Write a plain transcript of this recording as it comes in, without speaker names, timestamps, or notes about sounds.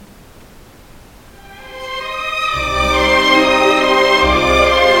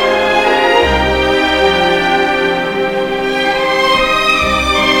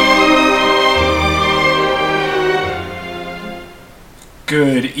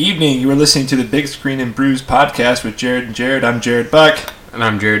Good evening. You are listening to the Big Screen and Brews podcast with Jared and Jared. I'm Jared Buck. And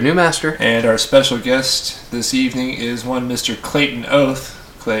I'm Jared Newmaster. And our special guest this evening is one Mr. Clayton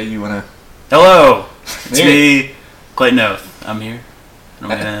Oath. Clay, you want to... Hello. It's me, Clayton Oath. I'm here. I'm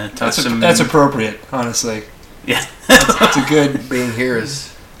going to talk some... That's appropriate, honestly. Yeah. That's a good... Being here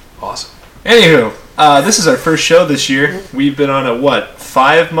is awesome. Anywho, this is our first show this year. We've been on a,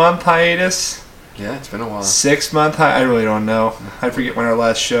 5-month hiatus? Yeah, it's been a while. 6-month I really don't know. I forget when our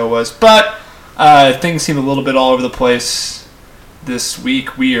last show was. But things seem a little bit all over the place this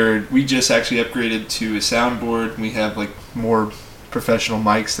week. We just actually upgraded to a soundboard. We have more professional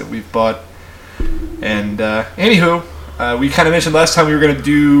mics that we've bought. And anywho, we kind of mentioned last time we were going to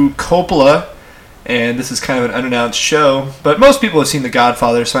do Coppola. And this is kind of an unannounced show. But most people have seen The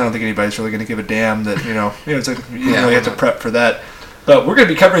Godfather, so I don't think anybody's really going to give a damn that, it's like you have to prep for that. But we're going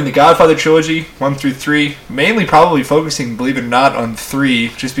to be covering the Godfather trilogy, 1 through 3, mainly probably focusing, believe it or not, on 3,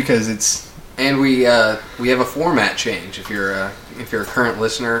 just because it's... And we have a format change. If you're a current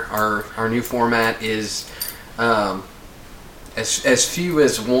listener, our new format is as few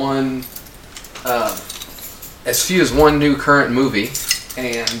as one new current movie,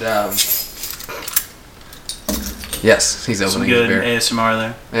 and yes, he's opening some good the beer.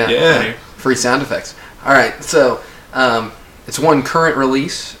 ASMR there. Yeah. Free sound effects. All right, so. It's one current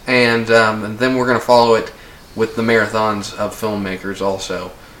release, and then we're going to follow it with the marathons of filmmakers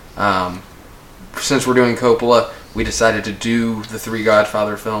also. Since we're doing Coppola, we decided to do the 3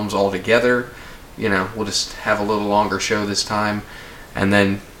 Godfather films all together. We'll just have a little longer show this time, and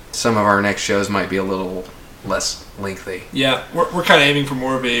then some of our next shows might be a little less lengthy. Yeah, we're kind of aiming for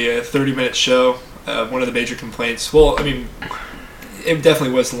more of a 30-minute show. One of the major complaints... Well, I mean... It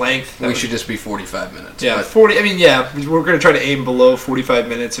definitely was length. We should just be 45 minutes. Yeah, 40. I mean, we're going to try to aim below 45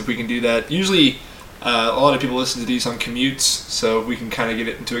 minutes if we can do that. Usually, a lot of people listen to these on commutes, so if we can kind of get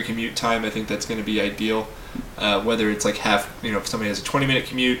it into a commute time, I think that's going to be ideal. Whether it's half, if somebody has a 20-minute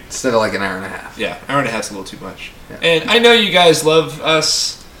commute. Instead of an hour and a half. Yeah, hour and a half's a little too much. Yeah. And I know you guys love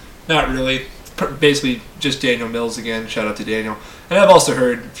us. Not really. Basically, just Daniel Mills again. Shout out to Daniel. And I've also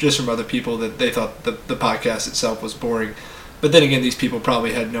heard just from other people that they thought the podcast itself was boring. But then again, these people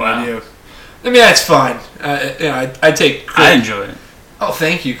probably had no idea. I mean, that's fine. I take credit. I enjoy it. Oh,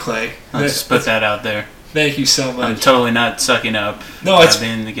 thank you, Clay. Let's put that out there. Thank you so much. I'm totally not sucking up. No, it's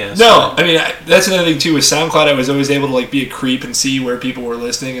being the guest. No, I mean that's another thing too. With SoundCloud, I was always able to be a creep and see where people were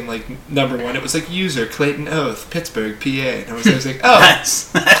listening. And number 1, it was user Clayton Oath, Pittsburgh, PA. And I was always like, oh,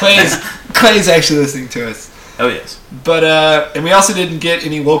 nice. Clay's actually listening to us. Oh yes. But and we also didn't get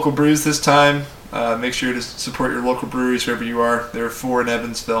any local brews this time. Make sure to support your local breweries wherever you are. There are 4 in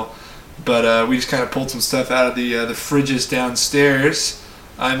Evansville. But we just kind of pulled some stuff out of the fridges downstairs.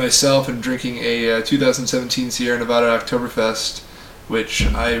 I myself am drinking a 2017 Sierra Nevada Oktoberfest, which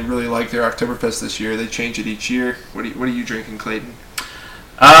I really like their Oktoberfest this year. They change it each year. What are you drinking, Clayton?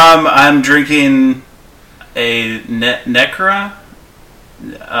 I'm drinking a Necra.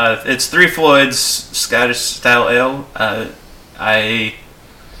 It's 3 Floyd's Scottish style ale. I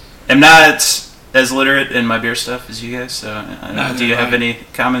am not as literate in my beer stuff as you guys, so do you have any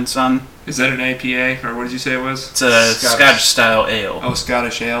comments on? Is that an IPA, or what did you say it was? It's a Scottish style ale. Oh,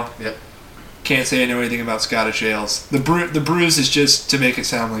 Scottish ale? Yep. Can't say I know anything about Scottish ales. The brews is just to make it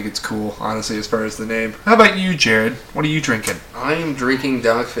sound like it's cool, honestly, as far as the name. How about you, Jared? What are you drinking? I am drinking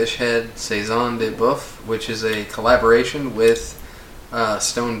Dogfish Head Saison de Boeuf, which is a collaboration with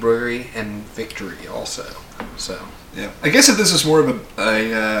Stone Brewery and Victory also. So... Yeah, I guess if this is more of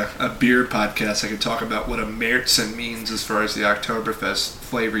a beer podcast, I could talk about what a Märzen means as far as the Oktoberfest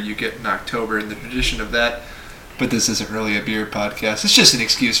flavor you get in October and the tradition of that. But this isn't really a beer podcast. It's just an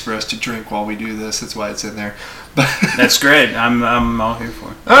excuse for us to drink while we do this. That's why it's in there. But that's great. I'm all here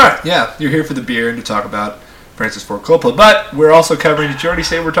for it. All right, yeah, you're here for the beer and to talk about Francis Ford Coppola. But we're also covering. Did you already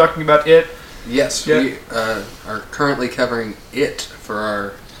say we're talking about It? Yes, yeah. We are currently covering It for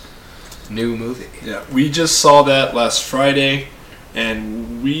our new movie. Yeah, we just saw that last Friday,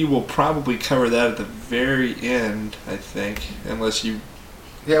 and we will probably cover that at the very end, I think, unless you...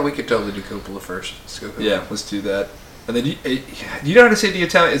 Yeah, we could totally do Coppola first. Let's go Coppola. Yeah, let's do that. And then, do you know how to say the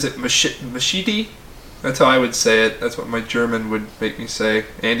Italian? Is it Machiti? That's how I would say it. That's what my German would make me say.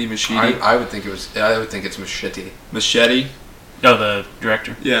 Andy Machiti. I would think it's Machete. Machete? Oh, the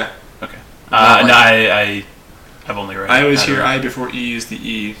director? Yeah. Okay. I've only read. I always hear I before E is the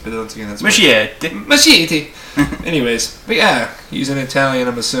E, but once again that's Machete. Anyways, but yeah, he's an Italian,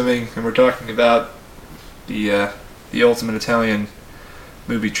 I'm assuming, and we're talking about the ultimate Italian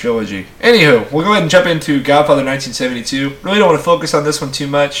movie trilogy. Anywho, we'll go ahead and jump into Godfather 1972. Really don't want to focus on this one too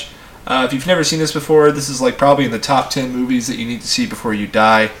much. If you've never seen this before, this is like probably in the top 10 movies that you need to see before you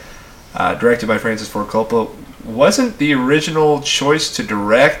die. Directed by Francis Ford Coppola. Wasn't the original choice to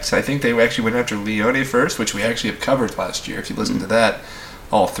direct. I think they actually went after Leone first, which we actually have covered last year, if you listen to that,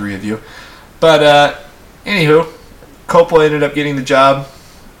 all three of you. But, anywho, Coppola ended up getting the job.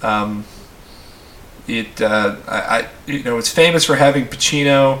 It's famous for having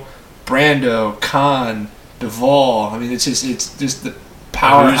Pacino, Brando, Caan, Duvall. I mean, it's just the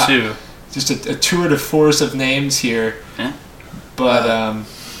power. Who's who? Just a tour de force of names here. Yeah. But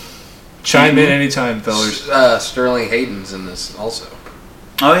chime in anytime, fellas. Sterling Hayden's in this also.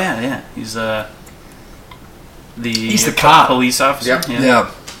 Oh yeah. He's the cop. Police officer. Yep.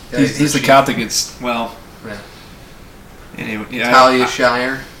 Yeah. He's the chief. cop that gets Yeah. Anyway, Talia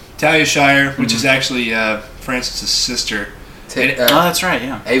Shire. Talia Shire, which is actually Francis' sister. Oh, that's right.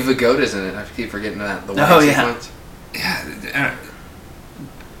 Yeah. Ava Goda's in it. I keep forgetting that. The Oh, wedding yeah. sequence. Yeah.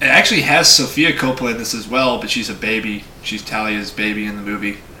 It actually has Sofia Coppola in this as well, but she's a baby. She's Talia's baby in the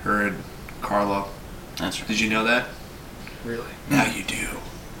movie. Her and Carlo. That's right. Did you know that? Really? Now you do.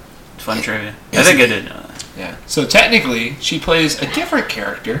 Fun trivia. Yes, I think I did know that. Yeah. So technically, she plays a different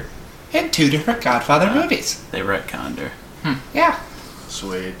character in two different Godfather movies. They retconned her. Yeah.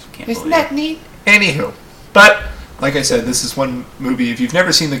 Sweet. Can't Isn't believe that neat? Anywho. But, like I said, this is one movie, if you've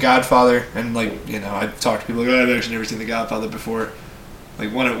never seen The Godfather, and I've talked to people like, I've actually never seen The Godfather before.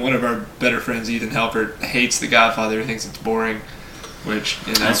 Like one of our better friends, Ethan Halpert, hates The Godfather, thinks it's boring, which,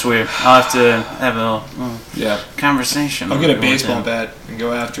 That's weird. I'll have to have a yeah. conversation. I'll get a with baseball him. bat and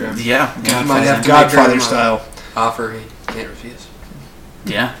go after him. Yeah. You might have to Godfather make him, style. Offer he can't refuse.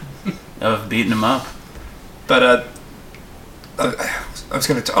 Yeah. Of beating him up. But I was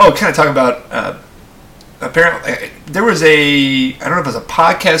going to kind of talk about apparently there was I don't know if it was a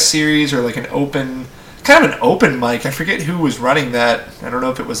podcast series or like an open mic. I forget who was running that. I don't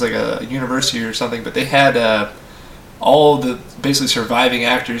know if it was like a university or something, but they had all the basically surviving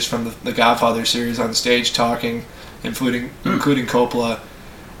actors from the Godfather series on stage talking, including Coppola,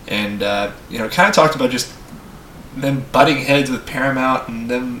 and kind of talked about just them butting heads with Paramount and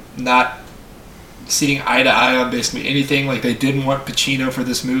them not seeing eye to eye on basically anything. Like they didn't want Pacino for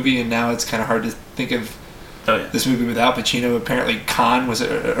this movie, and now it's kind of hard to think of this movie without Pacino. Apparently, Caan was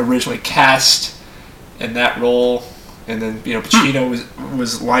originally cast in that role, and then Pacino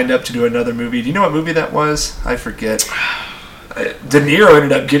was lined up to do another movie. Do you know what movie that was? I forget. De Niro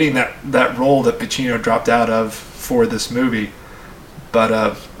ended up getting that role that Pacino dropped out of for this movie,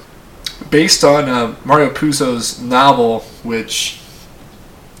 but based on Mario Puzo's novel, which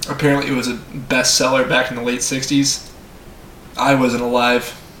apparently was a bestseller back in the late '60s. I wasn't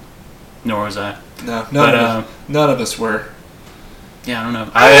alive. Nor was I. No, none of us were. Yeah, I don't know.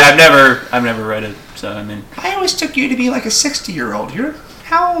 I've never read it, so I mean. I always took you to be like a 60-year-old.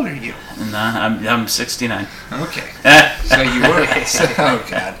 How old are you? Nah, I'm 69. Okay. So you were. Oh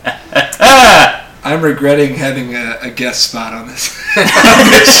God. I'm regretting having a guest spot on this,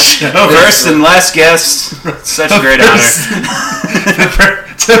 show. First and last guest. Such a great honor.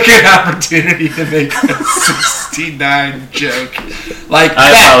 Took an opportunity to make a 69 joke. Like I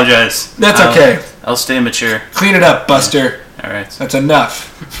that. apologize. That's okay. I'll stay mature. Clean it up, Buster. All right. That's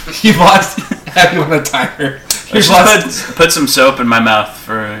enough. You've lost. Have you on a timer? You've Just put some soap in my mouth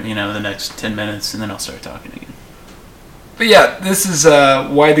for the next 10 minutes, and then I'll start talking again. But yeah, this is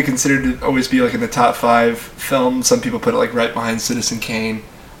widely considered to always be like in the top 5 films. Some people put it like right behind Citizen Kane.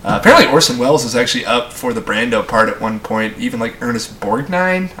 Apparently Orson Welles was actually up for the Brando part at one point. Even like Ernest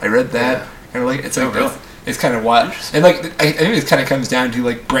Borgnine, I read that. Yeah. And like it's like really? it's kind of wild. And like I think it kind of comes down to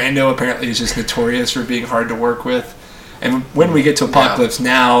like Brando apparently is just notorious for being hard to work with. And when we get to Apocalypse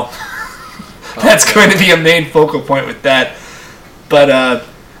Now, that's going to be a main focal point with that. But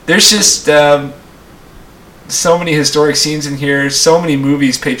there's just so many historic scenes in here. So many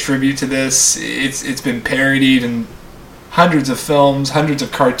movies pay tribute to this. It's been parodied in hundreds of films, hundreds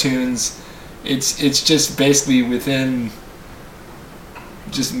of cartoons. It's just basically within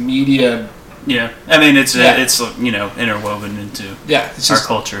just media. Yeah, I mean it's interwoven into It's our just,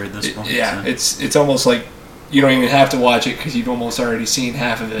 culture at this point. Yeah, so. it's almost like you don't even have to watch it because you've almost already seen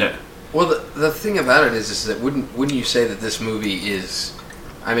half of it. Yeah. Well, the thing about it is that wouldn't you say that this movie is,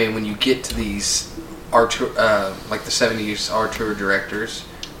 I mean, when you get to these like the 70s auteur directors,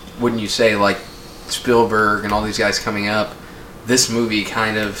 wouldn't you say like Spielberg and all these guys coming up, this movie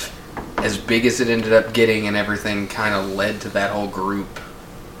kind of, as big as it ended up getting and everything, kind of led to that whole group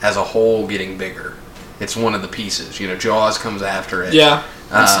as a whole getting bigger. It's one of the pieces. Jaws comes after it. Yeah.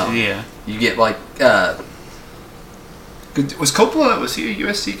 Yeah. You get like... was Coppola, was he a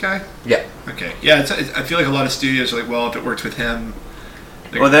USC guy? Yeah. Okay. Yeah, I feel like a lot of studios are like, well, if it works with him,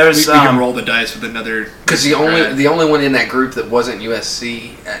 Well, there's we can roll the dice with another. Because the only one in that group that wasn't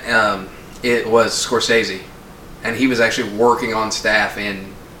USC, it was Scorsese, and he was actually working on staff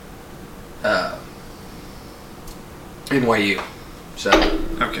in NYU. So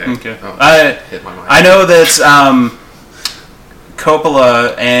Okay. oh, I hit my mind. I know that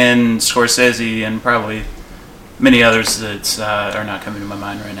Coppola and Scorsese and probably many others that are not coming to my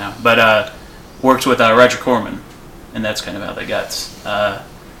mind right now, but worked with Roger Corman, and that's kind of how they got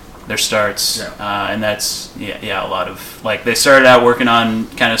their starts. Yeah. And that's a lot of like they started out working on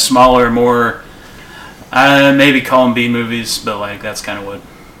kind of smaller, more maybe call them B movies, but like that's kind of what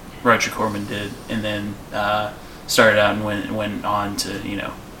Roger Corman did, and then started out and went on to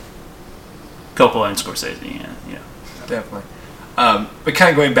Coppola and Scorsese. Definitely. But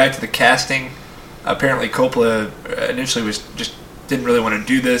kind of going back to the casting, apparently Coppola initially didn't really want to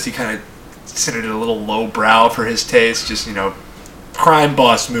do this. He kind of considered it a little lowbrow for his taste. Just crime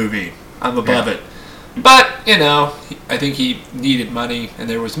boss movie. I'm above it. But I think he needed money, and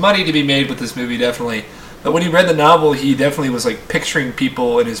there was money to be made with this movie, definitely. But when he read the novel, he definitely was like picturing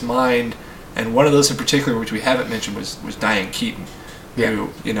people in his mind, and one of those in particular, which we haven't mentioned, was Diane Keaton. Yeah. Who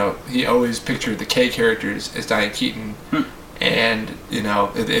he always pictured the K characters as Diane Keaton. And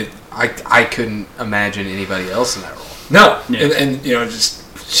I couldn't imagine anybody else in that role. no, Yeah. and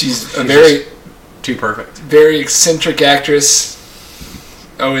she's a very Too perfect. very eccentric actress.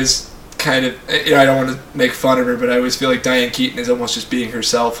 Always kind of I don't want to make fun of her, but I always feel like Diane Keaton is almost just being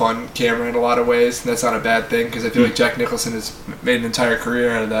herself on camera in a lot of ways, and that's not a bad thing because I feel like Jack Nicholson has made an entire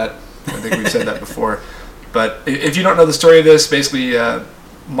career out of that. I think we've said that before. But if you don't know the story of this, basically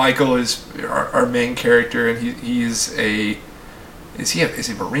Michael is our main character, and he is a. Is he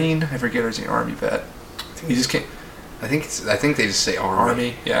a Marine? I forget, or is he an Army vet? He just came. I think they just say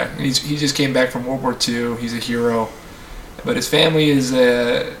Army. Yeah. And he just came back from World War II. He's a hero, but his family is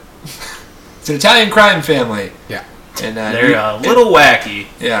it's an Italian crime family. Yeah. And They're a little wacky.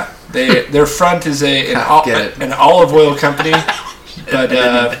 Yeah. Their front is an Get olive oil company,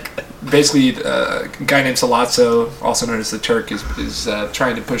 but basically a guy named Salazzo, also known as the Turk, is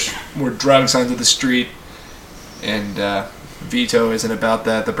trying to push more drugs onto the street, and Vito isn't about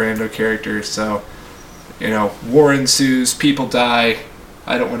that, the Brando character. So war ensues, people die.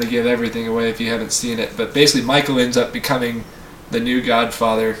 I don't want to give everything away if you haven't seen it, but basically Michael ends up becoming the new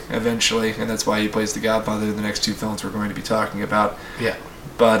Godfather eventually, and that's why he plays the Godfather in the next two films we're going to be talking about. Yeah.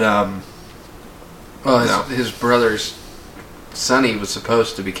 But his brother's Sonny was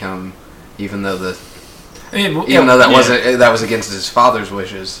supposed to become, even though that was against his father's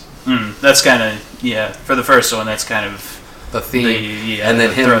wishes. That's kind of for the first one. That's kind of the theme, and then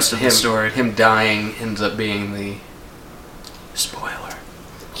the thrust of the story. Him dying ends up being the spoiler.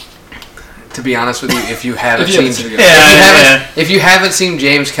 To be honest with you, if you haven't if you haven't seen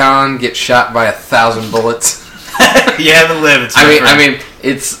James Caan get shot by 1,000 bullets, you haven't lived. I mean,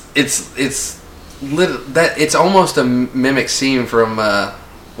 it's almost a mimic scene from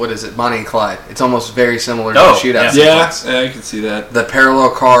what is it, Bonnie and Clyde. It's almost very similar to the shootout sequence. Yeah, I can see that. The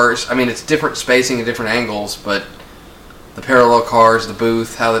parallel cars. I mean, it's different spacing and different angles, but the parallel cars, the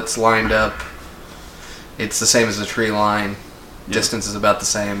booth, how it's lined up, it's the same as the tree line. Yeah. Distance is about the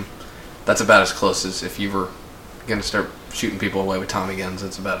same. That's about as close as if you were going to start shooting people away with Tommy guns.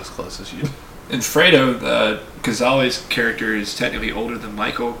 It's about as close as you. And Fredo, Cazale's character is technically older than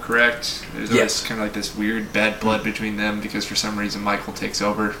Michael, correct? There's always kind of like this weird bad blood between them because for some reason Michael takes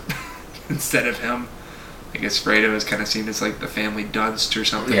over instead of him. I guess Fredo is kind of seen as like the family dunce or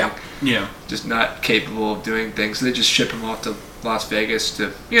something. Yeah. Just not capable of doing things. So they just ship him off to Las Vegas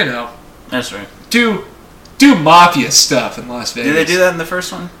to, That's right. do mafia stuff in Las Vegas. Did they do that in the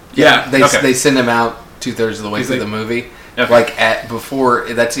first one? Yeah. They send him out 2/3 of the way through the movie. Okay. Like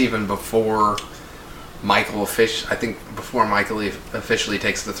that's even before Michael before Michael officially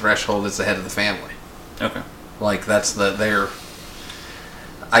takes the threshold as the head of the family. Okay. Like that's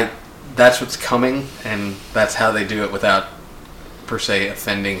what's coming, and that's how they do it without per se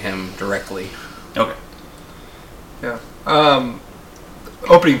offending him directly. Okay. Yeah.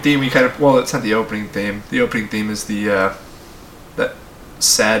 Opening theme, it's not the opening theme. The opening theme is that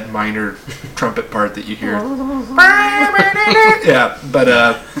sad minor trumpet part that you hear. Yeah, but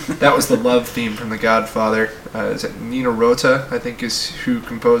that was the love theme from The Godfather. Is it Nino Rota, I think, is who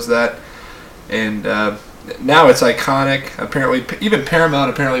composed that. And now it's iconic. Apparently, even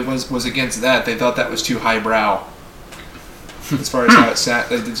Paramount was against that. They thought that was too highbrow. As far as how it sat,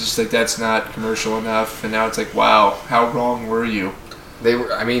 they just like that's not commercial enough. And now it's like, wow, how wrong were you? They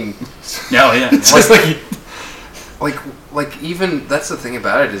were. I mean, no, yeah. It's just like even that's the thing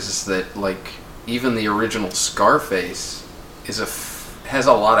about it is that like even the original Scarface is a has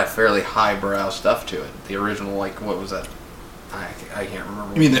a lot of fairly highbrow stuff to it. The original, like, what was that? I can't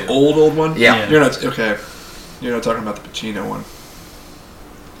remember. You mean the old one? Yeah. You're not okay. You're not talking about the Pacino one.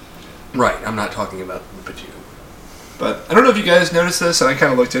 Right. I'm not talking about the Pacino. But I don't know if you guys noticed this, and I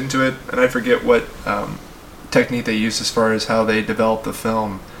kind of looked into it, and I forget what technique they used as far as how they developed the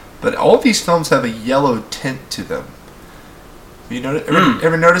film. But all of these films have a yellow tint to them. You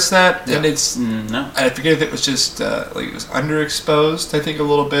ever notice that? Yeah. And it's No. I forget if it was just like it was underexposed. I think a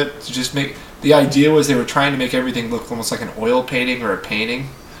little bit to just make the idea was they were trying to make everything look almost like an oil painting or a painting.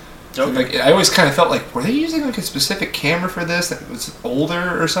 So, like, I always kind of felt like, were they using like a specific camera for this that was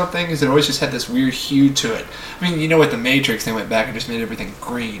older or something? Because it always just had this weird hue to it. I mean, you know, with The Matrix, they went back and just made everything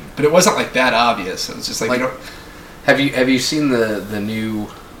green, but it wasn't like that obvious. It was just like, you know, Have you seen the new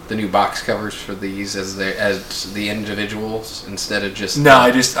box covers for these as the individuals instead of just no, I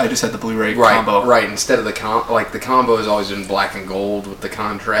just had the Blu-ray right combo. right instead of the the combo has always been black and gold with the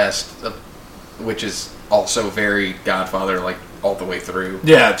contrast of, which is also very Godfather like all the way through.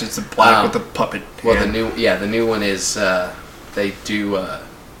 Yeah, just the black with the puppet. Well, hand. the new one is they do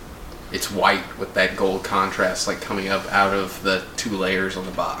it's white with that gold contrast like coming up out of the 2 layers on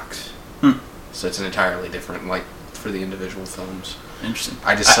the box. So it's an entirely different like for the individual films. Interesting.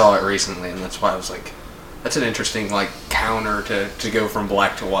 I just saw it recently, and that's why I was like, that's an interesting like counter to go from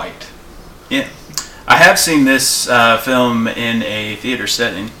black to white. Yeah, I have seen this film in a theater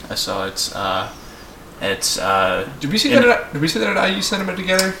setting. I saw it's. Did we see that? Did we see that at IU Cinema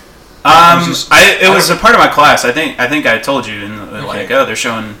together? It was a part of my class. I think I told you, and like, Okay. oh, they're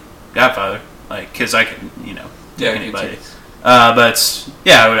showing Godfather, like, because I can, Yeah, anybody. But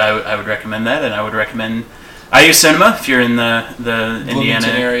yeah, I would recommend that, and I would recommend IU Cinema if you're in the Indiana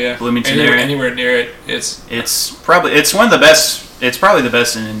area, Bloomington area, anywhere near it. It's one of the best. It's probably the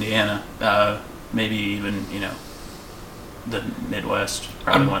best in Indiana. Maybe even the Midwest.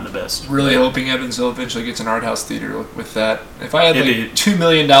 Probably one of the best. Really hoping Evansville eventually gets an art house theater with that. If I had Maybe. like $2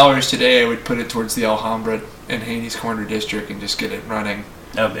 million today, I would put it towards the Alhambra in Haney's Corner District and just get it running.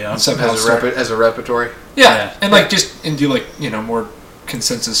 That would be And awesome. somehow As a repertory. yeah, and like and do like more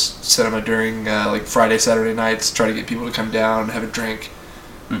consensus cinema during like Friday, Saturday nights. Try to get people to come down, have a drink,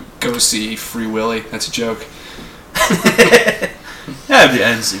 go see Free Willy. That's a joke. Yeah, I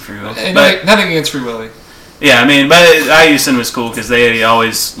didn't see Free Will. And But nothing against Free Willy. yeah, I mean, but IU Cinema was cool because they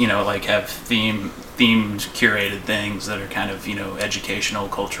always like have themed curated things that are kind of educational,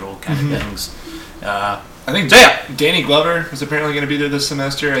 cultural kind of things. I think So, yeah. Danny Glover was apparently going to be there this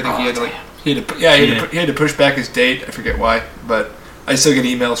semester. I think he had to Yeah. he had to push back his date. I forget why, but I still get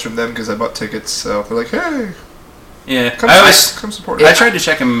emails from them because I bought tickets. So they're like, "Hey, Yeah, come support I us." tried to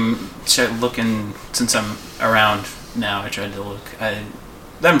check looking since I'm around now. I tried to look.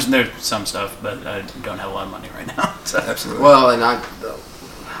 There's some stuff, but I don't have a lot of money right now. So. Absolutely. Well, and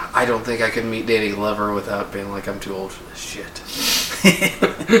I don't think I could meet Danny Glover without being like I'm too old for this shit.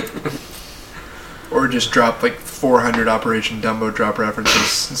 Or just drop like 400 Operation Dumbo drop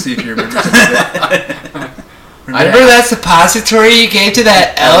references and see if you remember some of it. Remember that suppository you gave to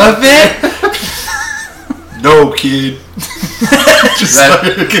that elephant? No, kid. Just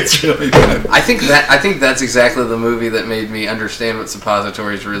it gets really bad. I think that's exactly the movie that made me understand what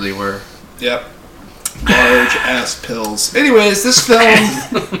suppositories really were. Yep. Large ass pills. Anyways, this film.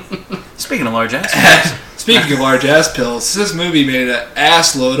 Speaking of large ass, Speaking of large ass pills, this movie made an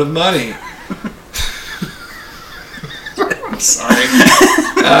ass load of money. I'm sorry.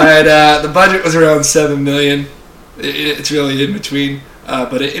 Alright, the budget was around $7 million. It's really in between.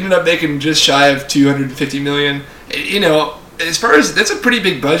 But it ended up making just shy of $250 million. As far as that's a pretty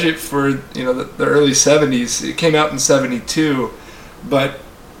big budget for the early 70s. It came out in 72, but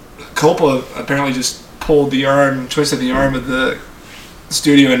Coppola apparently just pulled twisted the arm of the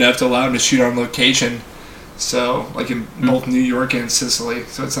studio enough to allow him to shoot on location. So, like in both New York and Sicily.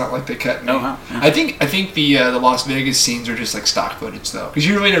 So it's not like they cut. Oh wow! Yeah. I think the Las Vegas scenes are just like stock footage though, because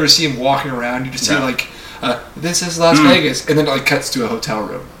you really never see him walking around. You just see like this is Las Vegas, and then it like cuts to a hotel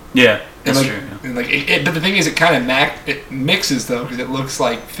room. Yeah, And that's like, true. Yeah. And like, but the thing is, it kind of it mixes though, because it looks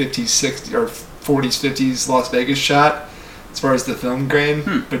like 50s, 60s, or 40s, 50s Las Vegas shot as far as the film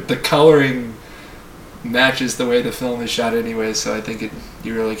grain, but the coloring matches the way the film is shot anyway. So I think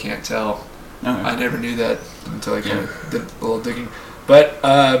you really can't tell. Okay. I never knew that until I kind of did a little digging. But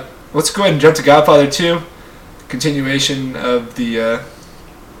let's go ahead and jump to Godfather 2, continuation of the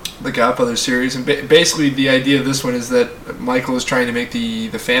Godfather series. And basically the idea of this one is that Michael is trying to make the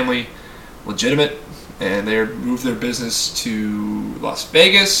family legitimate, and they moved their business to Las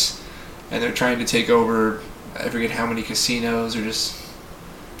Vegas, and they're trying to take over, I forget how many casinos, or just...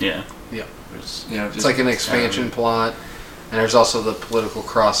 Yeah. Yeah. Just, It's like an expansion plot. And there's also the political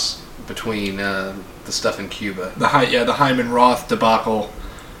cross between the stuff in Cuba. The Hyman Roth debacle,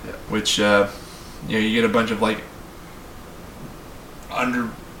 Yeah. which you get a bunch of like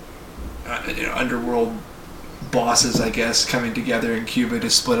underworld bosses, I guess, coming together in Cuba to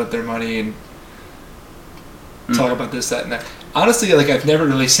split up their money and talk about this, that, and that. Honestly, like I've never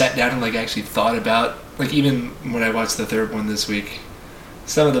really sat down and like actually thought about, like, even when I watched the third one this week,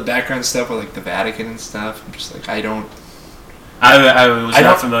 some of the background stuff with like the Vatican and stuff. I'm just like, I was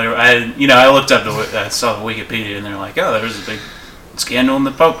not familiar. I looked up I saw the Wikipedia, and they're like, oh, there was a big scandal and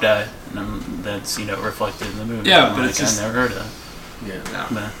the Pope died, and that's reflected in the movie. Yeah, I'm but like, it's just, I never heard of that. Yeah.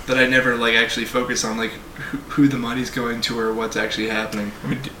 No. But I never like actually focus on like who the money's going to or what's actually happening. I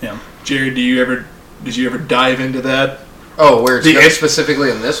mean, Yeah. Jared, did you ever dive into that? Oh, where it's The- specifically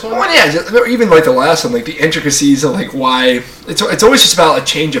in this one? Well, yeah, even like the last one, like the intricacies of like why it's always just about a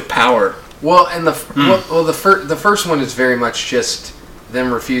change of power. Well, and the first one is very much just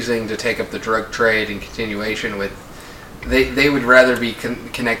them refusing to take up the drug trade in continuation with. They would rather be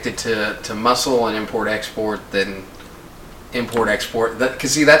connected to muscle and import export than import export.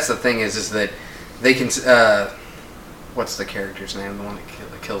 Because see, that's the thing is that they can. What's the character's name? The one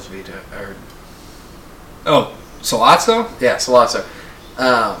that kills Vito or. Oh, Sollozzo? Yeah, Sollozzo.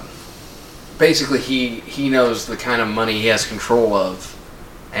 Basically, he knows the kind of money he has control of,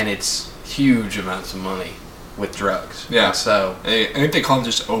 and it's huge amounts of money with drugs. Yeah. And so, I think they call them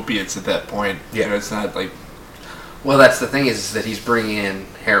just opiates at that point. Yeah. It's not like. well, that's the thing is that he's bringing in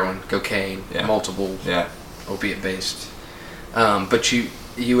heroin, cocaine, Yeah. multiple Yeah. opiate-based. But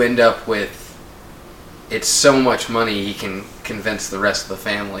you end up with it's so much money he can convince the rest of the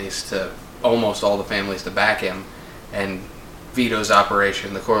families to almost all the families to back him, and Vito's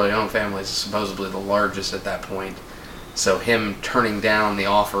operation, the Corleone family, is supposedly the largest at that point. So him turning down the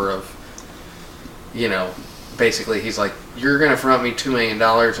offer of, basically he's like, you're going to front me $2 million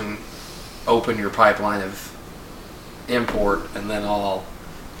and open your pipeline of import, and then I'll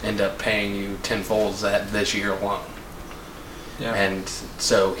end up paying you tenfold that this year alone. Yeah. And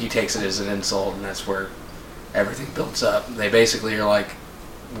so he takes it as an insult, and that's where everything builds up. They basically are like,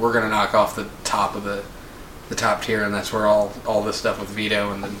 we're going to knock off the top of the top tier, and that's where all this stuff with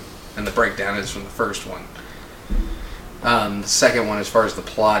Vito and the breakdown is from the first one. The second one, as far as the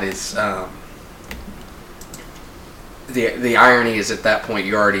plot is, the irony is at that point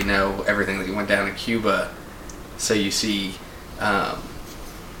you already know everything that went down in Cuba, so you see that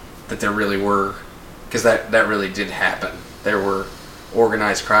there really were, because that really did happen. There were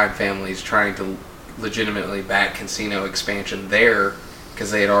organized crime families trying to legitimately back casino expansion there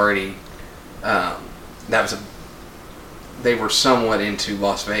because they had already they were somewhat into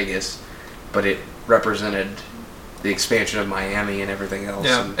Las Vegas, but it represented the expansion of Miami and everything else.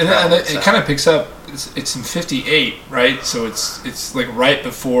 Yeah, and it kind of picks up. It's in '58, right? So it's like right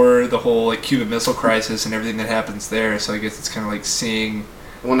before the whole like Cuban Missile Crisis and everything that happens there. So I guess it's kind of like seeing.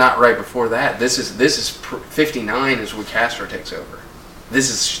 Well, not right before that. This is 59 is when Castro takes over. This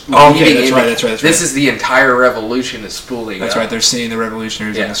is That's right. This is the entire revolution is spooling. That's up. Right. They're seeing the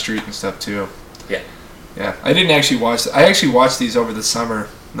revolutionaries Yeah. on the street and stuff too. Yeah. Yeah. I didn't actually watch. I actually watched these over the summer,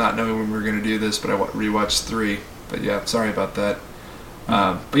 not knowing when we were going to do this, but I rewatched 3. But yeah, sorry about that.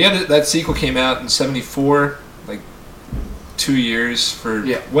 But yeah, that sequel came out in '74, like 2 years for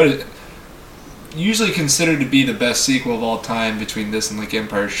what is usually considered to be the best sequel of all time between this and like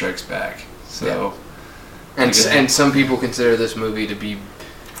Empire Strikes Back. So, and some people consider this movie to be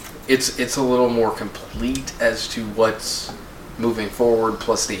it's a little more complete as to what's moving forward,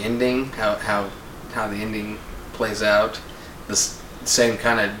 plus the ending, how the ending plays out. This same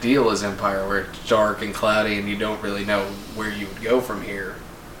kind of deal as Empire, where it's dark and cloudy and you don't really know where you would go from here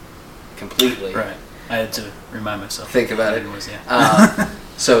completely. Right. I had to remind myself. Think about it. Was,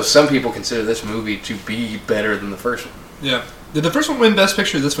 So some people consider this movie to be better than the first one. yeah. Did the first one win Best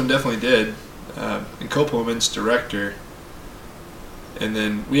Picture? This one definitely did. And Coppola wins Director. And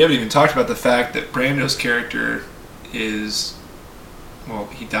then we haven't even talked about the fact that Brando's character is, well,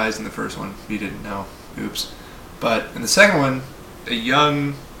 he dies in the first one. We didn't know. Oops. But in the second one, a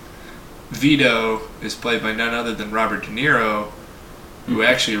young Vito is played by none other than Robert De Niro, who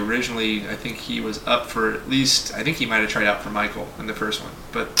actually originally, I think he was up for at least, I think he might have tried out for Michael in the first one.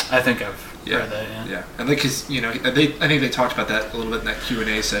 But I think I've heard that, yeah. And like, cause, I think they talked about that a little bit in that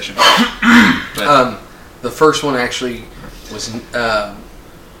Q&A session. But, the first one actually was,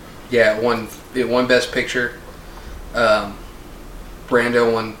 it won Best Picture.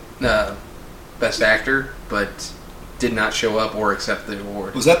 Brando won Best Actor, but did not show up or accept the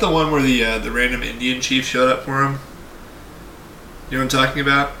award. was that the one where the random Indian chief showed up for him? You know what I'm talking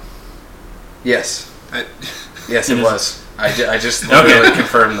about? Yes. Yes, It it is. was. I just literally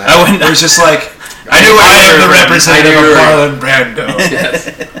confirmed that. I wouldn't. It was just like, I knew I am the I representative knew of we were- Marlon Brando. Yes.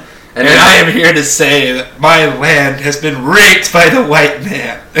 And I am here to say that my land has been raped by the white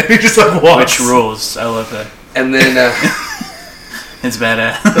man. And he just like walks. Which rules? I love that. And then It's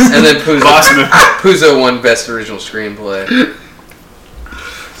badass. and then Puzo, Boss move. Puzo won Best Original Screenplay.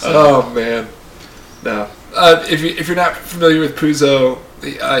 Oh man, no. If you're not familiar with Puzo,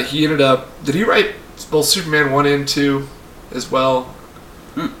 he ended up. Did he write both Superman 1 and 2 as well?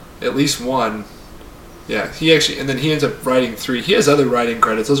 At least one. Yeah, he actually, and then he ends up writing 3. He has other writing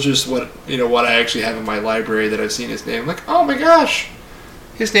credits. Those are just what I actually have in my library that I've seen his name. I'm like, oh my gosh,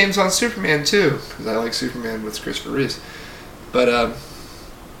 his name's on Superman too, because I like Superman with Christopher Reeves. But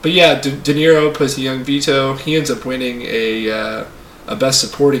yeah, De Niro plays the young Vito. He ends up winning a Best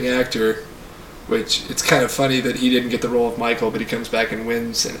Supporting Actor, which it's kind of funny that he didn't get the role of Michael, but he comes back and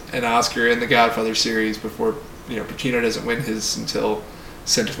wins an Oscar in the Godfather series before Pacino doesn't win his until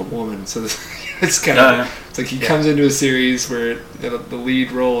Scent of a Woman. So it's kind of it's like he comes into a series where the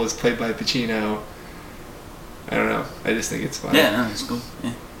lead role is played by Pacino. I don't know. I just think it's funny. Yeah, no, it's cool.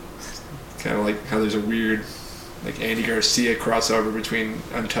 Yeah. Kind of like how there's a weird like Andy Garcia crossover between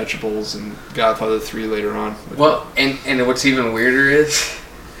Untouchables and Godfather 3 later on. Well, and what's even weirder is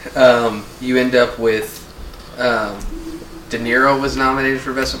you end up with De Niro was nominated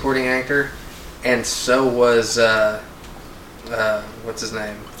for Best Supporting Actor, and so was what's his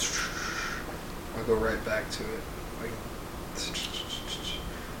name? I'll go right back to it.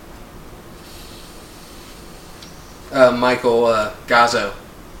 Michael Gazzo.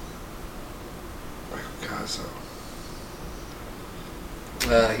 Picasso.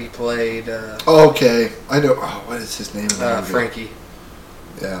 He played Okay, I know. Oh, what is his name? Frankie.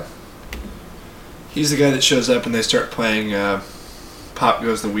 Yeah. He's the guy that shows up and they start playing Pop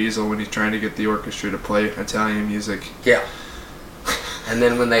Goes the Weasel when he's trying to get the orchestra to play Italian music. Yeah. And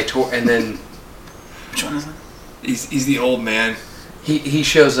then when they and then Which one is that? He's the old man. he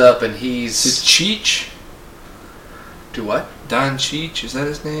shows up and Is he's it Cheech? do what? Don Cheech, is that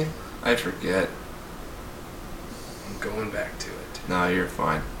his name? I forget. I'm going back to it. No, you're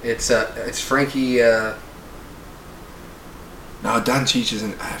fine. It's Frankie. No, Don Cheech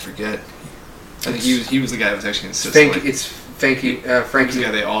isn't. I forget. I think he was the guy that was actually in Sicily. It's Frankie. He was the Frankie.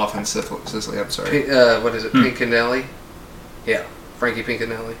 guy they off in Sicily. I'm sorry. What is it? Pincanelli. Yeah, Frankie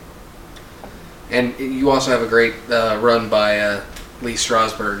Pincanelli. And you also have a great run by Lee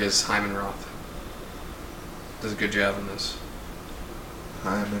Strasberg as Hyman Roth. Does a good job in this.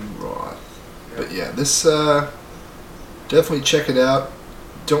 Hyman Roth. But yeah, this definitely check it out.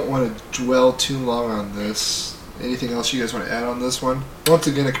 Don't want to dwell too long on this. Anything else you guys want to add on this one? Once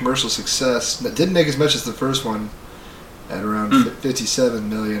again, a commercial success. That didn't make as much as the first one, at around 57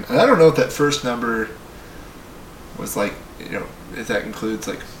 million. And I don't know if that first number was like, if that includes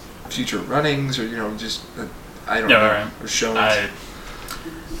like future runnings or just I don't know, Right. or shows.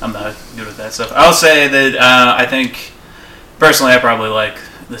 I'm not good with that stuff. I'll say that I think personally I probably like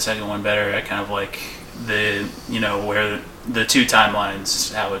the second one better. I kind of like the where the two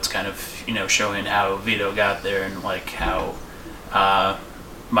timelines, how it's kind of showing how Vito got there and like how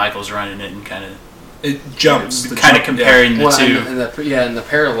Michael's running it and kind of it jumps. kind of comparing the two. And the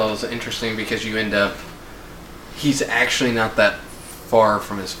parallels are interesting because you end up he's actually not that far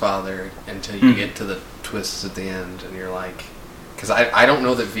from his father until you get to the twists at the end, and you're like, because I don't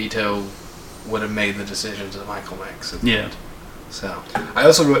know that Vito would have made the decisions that Michael makes. At the end. So I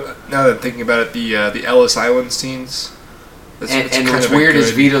also now that I'm thinking about it, the Ellis Island scenes. And what's weird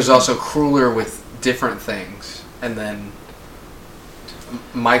is Vito's also crueler with different things, and then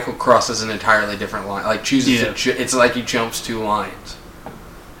Michael crosses an entirely different line. Like chooses it's like he jumps 2 lines,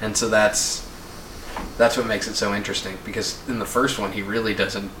 and so that's what makes it so interesting. Because in the first one, he really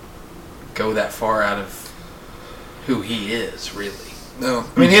doesn't go that far out of who he is, really. No,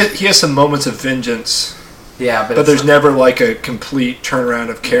 I mean he has some moments of vengeance. Yeah, but there's never like a complete turnaround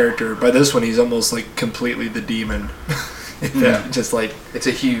of character. By this one, he's almost like completely the demon. Just like it's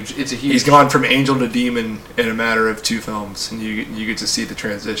a huge. He's gone from angel to demon in a matter of 2 films, and you get to see the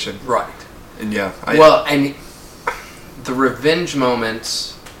transition. Right. And and the revenge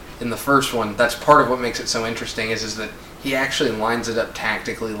moments in the first one. That's part of what makes it so interesting. Is that he actually lines it up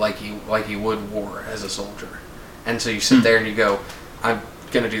tactically like he would war as a soldier, and so you sit there and you go, I'm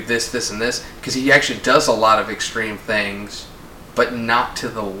going to do this, this, and this, because he actually does a lot of extreme things, but not to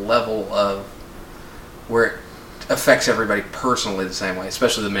the level of where it affects everybody personally the same way,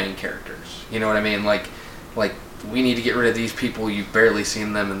 especially the main characters. You know what I mean? Like we need to get rid of these people. You've barely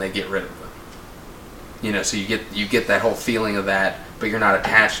seen them, and they get rid of them. So you get that whole feeling of that, but you're not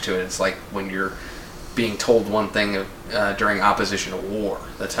attached to it. It's like when you're being told one thing during opposition to war.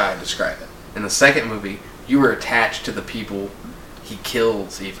 That's how I describe it. In the second movie, you were attached to the people he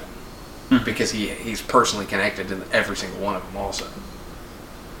kills, even because he's personally connected to every single one of them. Also,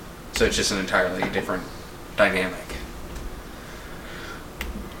 so it's just an entirely different dynamic.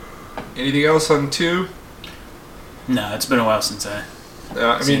 Anything else on 2? No, it's been a while since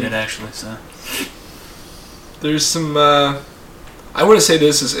I've seen it actually. So there's some. I want to say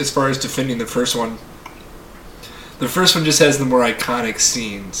this as far as defending the first one. The first one just has the more iconic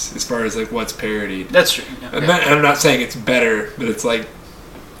scenes as far as like what's parodied. That's true. Yeah. I'm not saying it's better, but it's like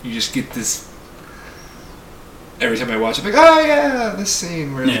you just get this. Every time I watch it, I'm like, oh yeah, this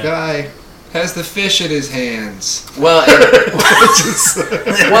scene where the guy has the fish in his hands. Well, and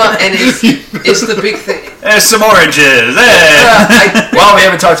it's the big thing. There's some oranges. Well, we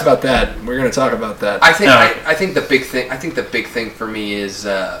haven't talked about that. We're going to talk about that. I think the big thing. I think the big thing for me is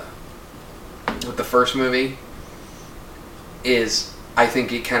with the first movie is I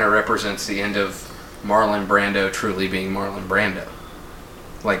think it kind of represents the end of Marlon Brando truly being Marlon Brando.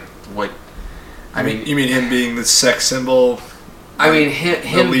 Like what? I mean, you mean him being the sex symbol? I mean,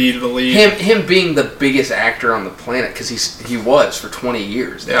 him the lead. Him being the biggest actor on the planet because he was for 20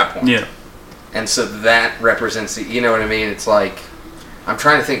 years at that point. Yeah. And so that represents the, you know what I mean? It's like, I'm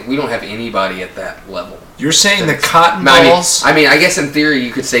trying to think, we don't have anybody at that level. You're saying the cotton balls? I mean, I guess in theory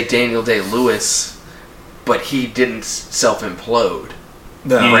you could say Daniel Day-Lewis, but he didn't self-implode.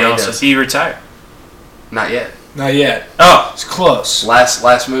 No. He retired. Not yet. Not yet. Oh. It's close.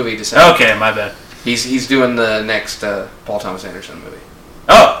 Last movie, December. Okay, my bad. He's doing the next Paul Thomas Anderson movie.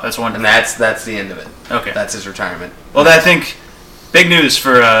 Oh, that's wonderful. And that's the end of it. Okay. That's his retirement. Well, I think big news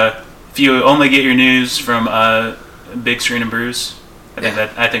for if you only get your news from Big Screen and Brews.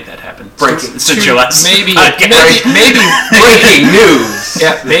 I think that happened. Since your last maybe breaking news.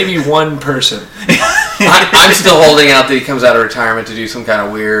 Yeah, maybe one person. I'm still holding out that he comes out of retirement to do some kind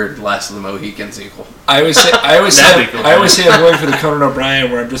of weird Last of the Mohicans sequel. I always say I'm going for the Conan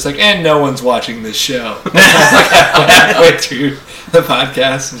O'Brien where I'm just like, and no one's watching this show. Halfway through the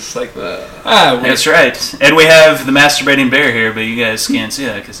podcast, it's like, that's right. And we have the masturbating bear here, but you guys can't see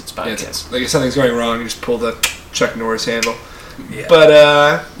that because it's podcast. Like if something's going wrong, you just pull the Chuck Norris handle. Yeah.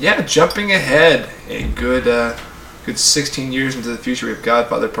 But jumping ahead a good 16 years into the future, we have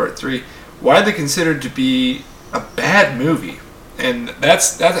Godfather Part 3. Widely considered to be a bad movie, and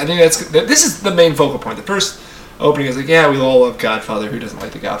this is the main focal point. The first opening is like, yeah, we all love Godfather. Who doesn't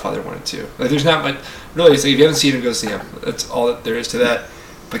like the Godfather 1 and 2? Like, there's not much really. It's like, if you haven't seen him, go see him. That's all that there is to that.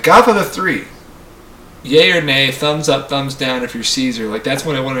 But Godfather 3, yay or nay, thumbs up, thumbs down if you're Caesar. Like, that's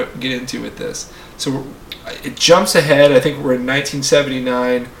what I want to get into with this. So it jumps ahead. I think we're in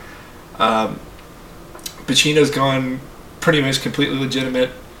 1979. Pacino's gone pretty much completely legitimate.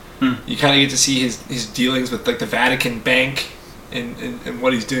 You kind of get to see his dealings with like the Vatican Bank and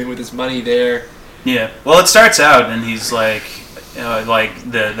what he's doing with his money there. Yeah. Well, it starts out and he's like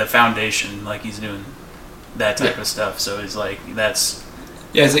the foundation, like he's doing that type of stuff. So he's like that's.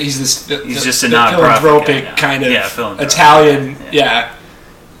 Yeah, he's just a philanthropic kind of philanthropic. Italian. Yeah.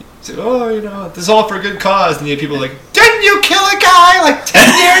 So, this is all for a good cause, and you have people like, didn't you kill a guy like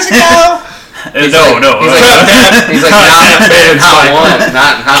 10 years ago? He's like, not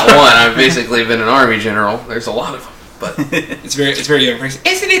one. I've basically been an army general. There's a lot of them, but it's very young. Isn't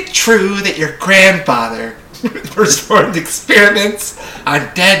it true that your grandfather performed experiments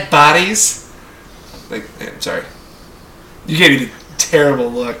on dead bodies? Like, I'm sorry, you gave me the terrible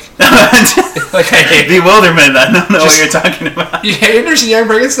look. Like bewilderment. I don't know what you're talking about. You ever seen Young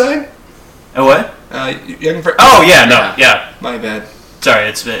Frankenstein? A what? Yeah. My bad. Sorry,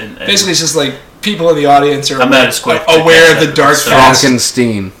 it's been... Basically, it's just like people in the audience are aware of the dark past.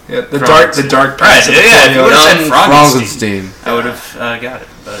 Frankenstein. Yeah, the dark past. Right, yeah, if you would have said Frankenstein, I would have got it.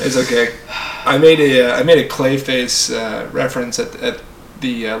 But. It's okay. I made a Clayface reference at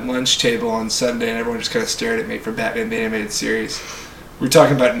the lunch table on Sunday, and everyone just kind of stared at me for Batman the Animated Series. We're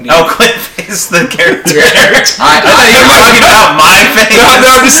talking about Clayface, the character. I thought you were talking about my face. No,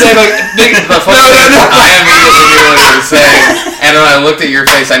 I'm just saying, like, no. I immediately knew what he was saying, and when I looked at your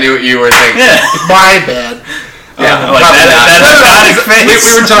face, I knew what you were thinking. Yeah. My bad. Yeah, that exotic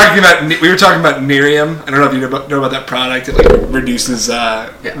face. We were talking about Miriam. I don't know if you know about that product. It like reduces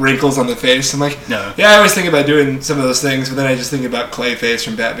wrinkles on the face. I'm like, no. Yeah, I always think about doing some of those things, but then I just think about Clayface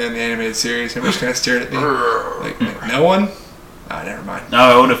from Batman the Animated Series. Everyone just kind of stared at me. Like no one. Oh, never mind. No,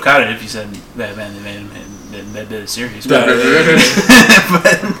 I would have caught it if you said Batman the series. But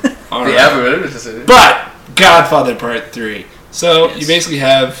Godfather Part 3. So you basically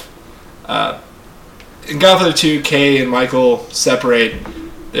have in Godfather 2, Kay and Michael separate.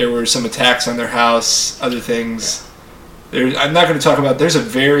 There were some attacks on their house, other things. I'm not going to talk about. There's a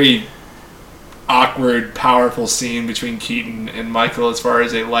very awkward, powerful scene between Keaton and Michael as far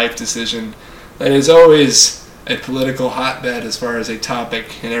as a life decision that is always a political hotbed as far as a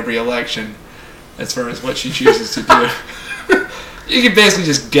topic in every election, as far as what she chooses to do. You can basically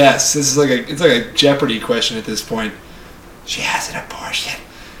just guess. This is it's like a Jeopardy question at this point. She has an abortion.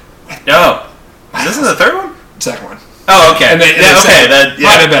 Oh, is this the third one? Second one. Oh, okay.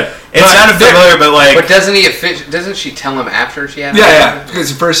 It sounded familiar, but like. But doesn't she tell him after she had? Yeah.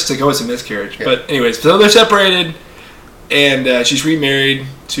 Because at first it's like, it's a miscarriage. Yeah. But anyways, so they're separated, and she's remarried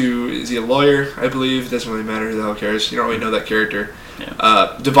to. Is he a lawyer? I believe. It doesn't really matter. Who the hell cares? You don't really know that character.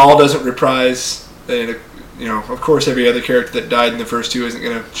 Yeah. Duvall doesn't reprise. And, of course, every other character that died in the first two isn't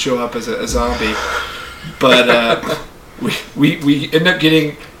going to show up as a zombie. But we end up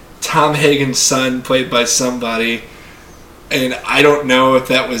getting Tom Hagen's son played by somebody. And I don't know if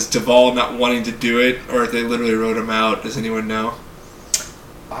that was Duvall not wanting to do it or if they literally wrote him out. Does anyone know?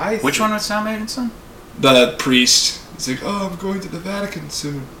 Which one was Tom Hagen's son? The priest. He's like, I'm going to the Vatican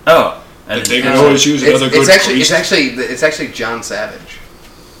soon. Oh. They can always use another good priest. It's actually John Savage.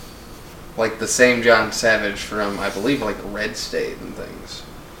 Like the same John Savage from, I believe, like Red State and things.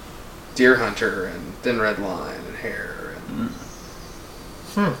 Deer Hunter and Thin Red Line and Hair.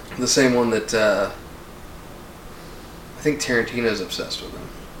 And the same one that... I think Tarantino's obsessed with him.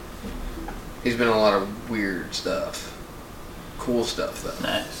 He's been in a lot of weird stuff. Cool stuff, though.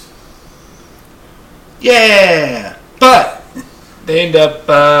 Nice. Yeah! But they end up...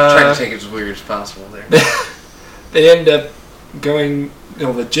 trying to take it as weird as possible there. They end up going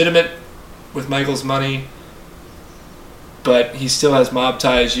legitimate with Michael's money, but he still has mob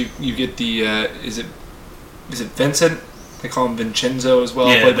ties. You get the... is it Vincent? They call him Vincenzo as well,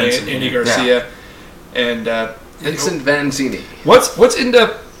 played by Andy Garcia. Yeah. And... Vincent Vanzini. What's end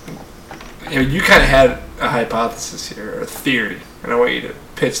up? You kind of had a hypothesis here, or a theory, and I want you to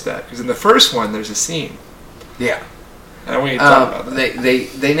pitch that because in the first one there's a scene. Yeah. And I want you to talk about that.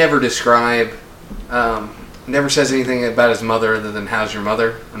 They never describe, never says anything about his mother other than "How's your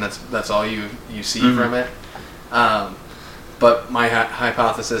mother?" and that's all you see from it. But my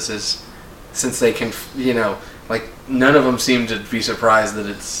hypothesis is, since they can, like none of them seem to be surprised that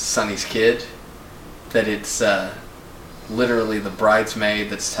it's Sonny's kid. That it's literally the bridesmaid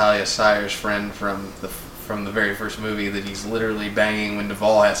that's Talia Shire's friend from the very first movie that he's literally banging when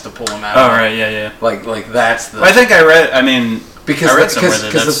Duvall has to pull him out. Oh, right, yeah. Like that's the... Well, I think I read somewhere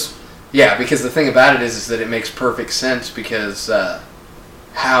that that's... Because the thing about it is that it makes perfect sense because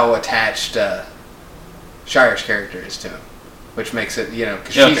how attached Shire's character is to him. Which makes it,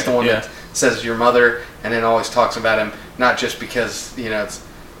 because she's the one that says your mother and then always talks about him, not just because, it's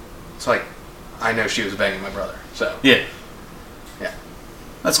like... I know she was banging my brother, so... Yeah.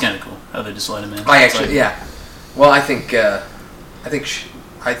 That's kind of cool, how they just let him in. Well, I actually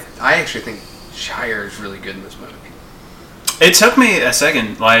think Shire is really good in this movie. It took me a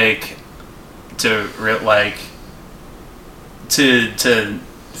second, to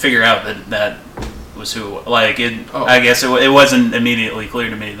figure out that was who... I guess it wasn't immediately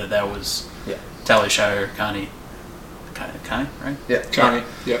clear to me that was Talia Shire, Connie, right? Yeah. Connie,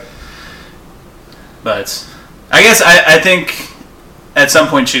 yeah. But I guess I think at some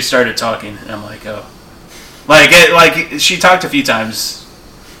point she started talking, and I'm like, oh, she talked a few times,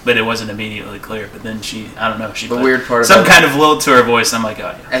 but it wasn't immediately clear. But then she put weird part some kind of lilt to her voice. And I'm like,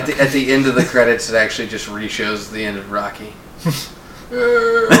 oh yeah. At the end of the credits, it actually just re-shows the end of Rocky.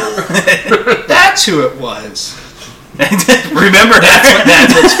 That's who it was. Remember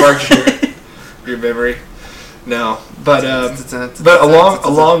that's what sparked your memory. No, but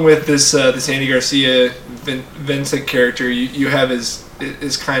along with this Andy Garcia Vincent character, you have his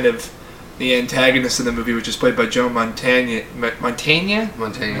kind of the antagonist in the movie, which is played by Joe Montana,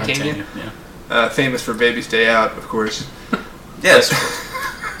 famous for Baby's Day Out, of course. Yes.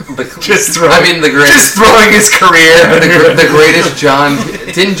 Just throwing his career. the greatest John.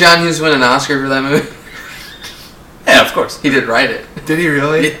 Didn't John Hughes win an Oscar for that movie? Yeah, of course. He did write it. Did he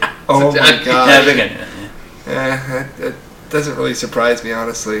really? Yeah. Oh my god. Yeah, big idea. That doesn't really surprise me,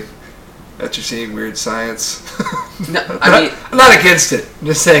 honestly, that you're seeing weird science. No, I'm not against it. I'm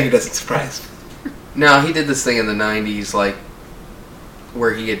just saying it doesn't surprise me. No, he did this thing in the 90s,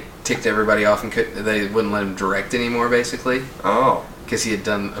 where he had ticked everybody off and they wouldn't let him direct anymore, basically. Oh. Because he had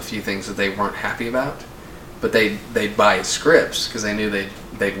done a few things that they weren't happy about. But they'd buy his scripts because they knew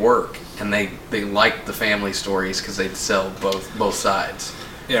they'd work. And they liked the family stories because they'd sell both sides.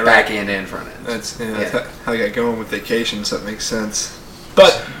 Yeah, right. Back end and front end. That's how you got going with Vacation, so that makes sense.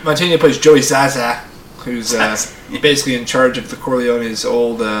 But Montana plays Joey Zaza, who's basically in charge of the Corleone's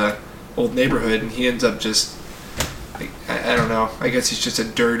old neighborhood, and he ends up just, I don't know, I guess he's just a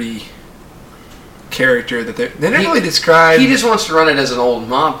dirty character that they never really describe. He just wants to run it as an old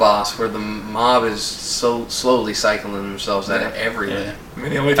mob boss, where the mob is so slowly cycling themselves out of everything. Yeah. I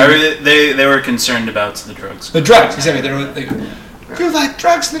mean, the only thing they were concerned about the drugs. The drugs, exactly. They you like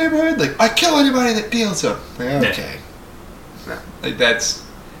drugs in the neighborhood? Like, I kill anybody that deals them. Like, okay. Yeah. Like, that's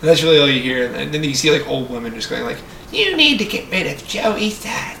really all you hear. And then you see, like, old women just going, like, you need to get rid of Joey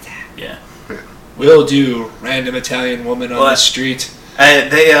Sata. Yeah. Will do, random Italian woman on the street.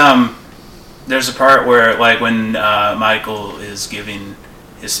 There's a part where, like, when Michael is giving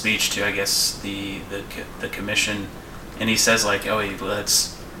his speech to, I guess, the commission, and he says, like, oh, he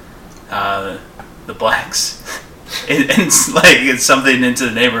lets the blacks, it's like, it's something into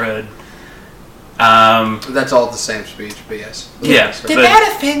the neighborhood. That's all the same speech, but yes. Yeah. Did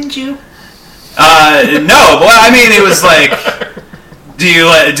that offend you? No, but I mean, it was like,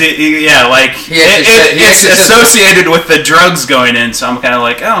 it's associated with the drugs going in, so I'm kind of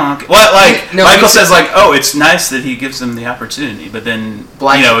like, oh, okay. Well, like, Michael says, like, oh, it's nice that he gives them the opportunity, but then,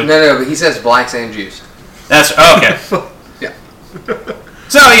 blacks, No, but he says blacks and Jews. That's, okay. Yeah.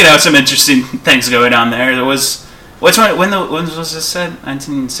 So, some interesting things going on there. There was, when was this said?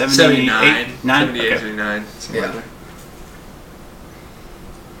 1978? 78, okay. 79. Yeah. Like that.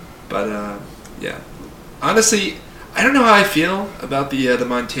 But, yeah. Honestly, I don't know how I feel about the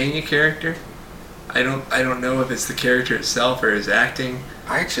Montaigne character. I don't know if it's the character itself or his acting.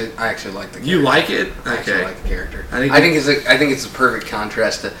 I actually like the character. You like it? Okay. I actually like the character. I think it's a perfect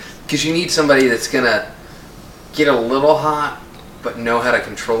contrast to, because you need somebody that's gonna get a little hot but know how to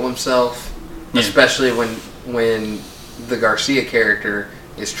control himself, especially when the Garcia character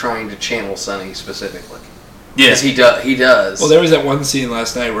is trying to channel Sonny specifically. Yes, he does. Well, there was that one scene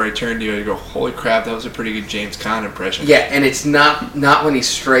last night where I turned to you and go, "Holy crap, that was a pretty good James Caan impression." Yeah, and it's not when he's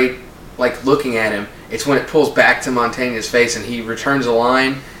straight, like, looking at him. It's when it pulls back to Montaigne's face and he returns a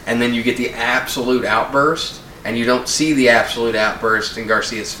line, and then you get the absolute outburst, and you don't see the absolute outburst in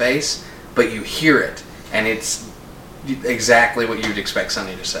Garcia's face, but you hear it, and it's exactly what you'd expect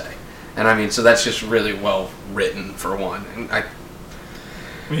Sonny to say. And I mean, so that's just really well written for one. And I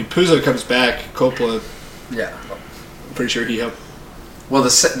mean, Puzo comes back, Coppola. Yeah, I'm pretty sure he helped. Well, the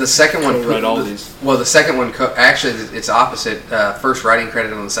second one. Write all these. Well, the second one actually it's opposite. First writing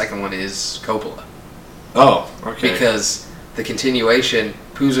credit on the second one is Coppola. Oh, okay. Because the continuation,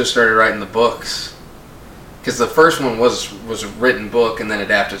 Puzo started writing the books. Because the first one was a written book and then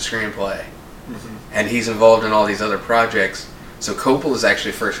adapted screenplay, and he's involved in all these other projects. So Coppola's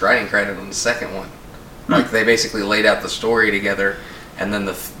actually first writing credit on the second one. Like, they basically laid out the story together, and then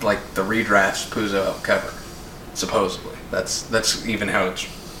the redrafts Puzo helped cover. Supposedly, that's even how it's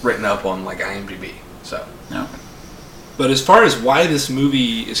written up on, like, IMDb. So no. But as far as why this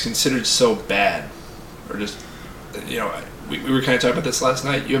movie is considered so bad, or just, we were kind of talking about this last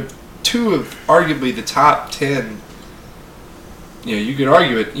night. You have two of arguably the top 10. You could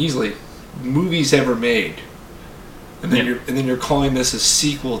argue it easily, movies ever made, and then you're calling this a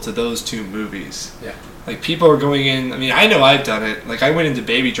sequel to those two movies. Yeah. Like, people are going in. I mean, I know I've done it. Like, I went into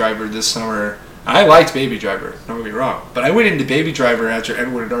Baby Driver this summer. I liked Baby Driver, don't get me wrong. But I went into Baby Driver after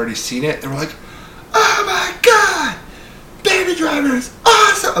everyone had already seen it. They were like, oh my god, Baby Driver is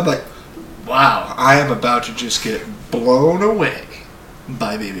awesome. I'm like, wow, I am about to just get blown away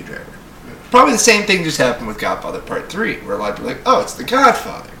by Baby Driver. Probably the same thing just happened with Godfather Part 3, where a lot of people are like, oh, it's The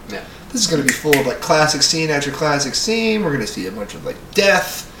Godfather. Yeah. This is going to be full of, like, classic scene after classic scene. We're going to see a bunch of, like,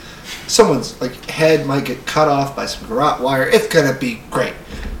 death. Someone's, like, head might get cut off by some garrote wire. It's going to be great.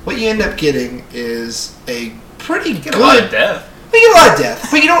 What you end up getting is a pretty good... a lot of death. You get a lot of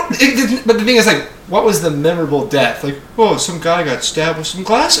death. But you don't... but the thing is, like, what was the memorable death? Like, oh, some guy got stabbed with some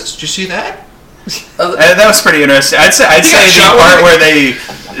glasses. Did you see that? That was pretty interesting. I'd say the part where they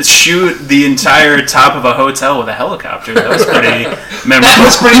shoot the entire top of a hotel with a helicopter. That was pretty memorable. That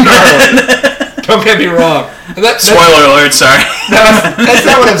was pretty gnarly. Don't get me wrong. Spoiler alert, sorry. That's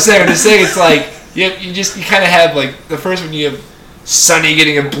not what I'm saying. I'm just saying it's like, you kind of have, like, the first one you have Sonny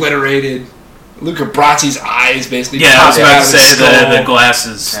getting obliterated, Luca Brasi's eyes basically. Yeah, I was about to say the skull.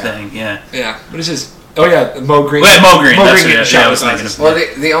 Glasses thing, yeah. Yeah, but it's just, oh yeah, Mo Green. Well, Mo Green, that's getting it. shot Yeah, I with was thinking glasses. of.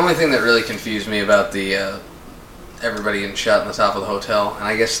 Well, the only thing that really confused me about the everybody getting shot in the top of the hotel, and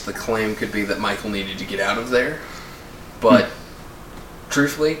I guess the claim could be that Michael needed to get out of there, but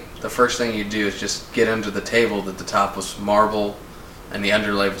truthfully, the first thing you do is just get under the table that the top was marble and the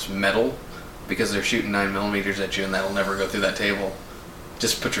underlay was metal, because they're shooting 9mm at you and that'll never go through that table.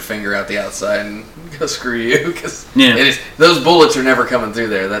 Just put your finger out the outside and go screw you, because those bullets are never coming through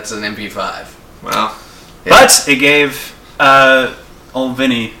there. That's an MP5. Wow. Yeah. But it gave old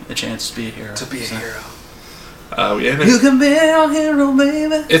Vinny a chance to be a hero. To be a hero. We haven't. You can be a hero,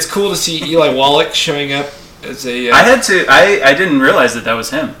 baby. It's cool to see Eli Wallach showing up as a. I didn't realize that was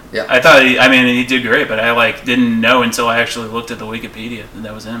him. Yeah. I thought he did great, but I didn't know until I actually looked at the Wikipedia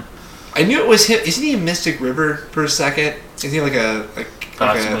that was him. I knew it was him. Isn't he in Mystic River for a second? Isn't he like a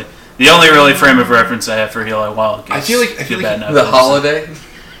Possibly. The only really frame of reference I have for Eli Wallach is I feel like The Holiday.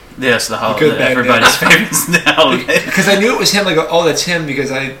 Yes, the Holiday. Good Bad Everybody's favorite. The Holiday. Because I knew it was him. Like, oh, that's him.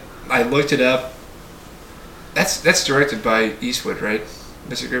 Because I looked it up. That's directed by Eastwood, right?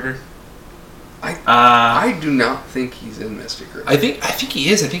 Mystic River. I do not think he's in Mystic River. I think he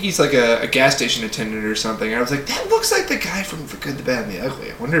is. I think he's like a gas station attendant or something. I was like, that looks like the guy from The Good, the Bad, and the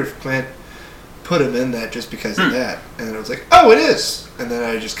Ugly. I wonder if Clint put him in that just because of that. And then I was like, oh, it is. And then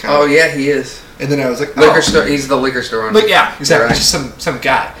I just kind of. Oh yeah, he is. And then I was like, liquor store. He's the liquor store owner. Like, yeah, exactly. Right. Just some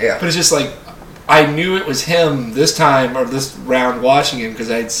guy. Yeah. But it's just like, I knew it was him this time or this round watching him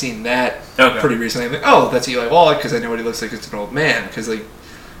because I had seen that pretty recently. I'm like, oh, that's Eli Wallach because I know what he looks like as an old man. Because like,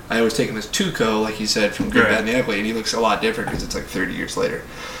 I always take him as Tuco, like you said, from Good, Bad, and the Ugly, and he looks a lot different because it's like 30 years later.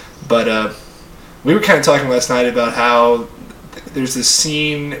 But we were kind of talking last night about how there's this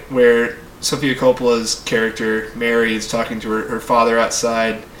scene where Sofia Coppola's character, Mary, is talking to her father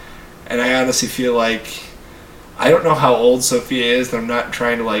outside, and I honestly feel like, I don't know how old Sophia is, and I'm not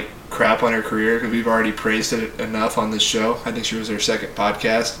trying to like crap on her career because we've already praised it enough on this show. I think she was our second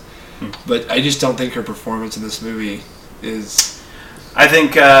podcast. But I just don't think her performance in this movie is... I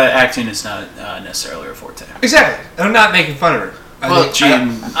think acting is not necessarily her forte. Exactly. And I'm not making fun of her.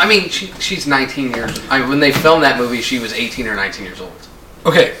 I mean, she's 19 years... when they filmed that movie, she was 18 or 19 years old.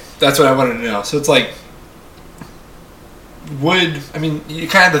 Okay, that's what I wanted to know. So it's like... you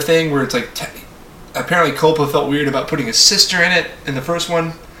kind of the thing where it's like... apparently Coppola felt weird about putting his sister in it in the first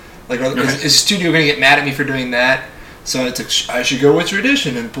one. Like, is studio going to get mad at me for doing that? So it's like, I should go with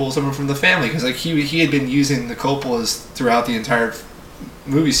tradition and pull someone from the family. Because like he had been using the Coppolas throughout the entire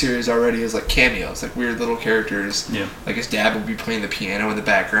movie series already as like cameos, like weird little characters. Yeah. Like his dad would be playing the piano in the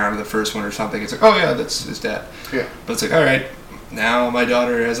background of the first one or something. It's like, oh yeah, that's his dad. Yeah. But it's like, all right, now my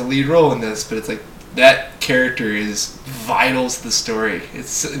daughter has a lead role in this. But it's like, that character is vital to the story.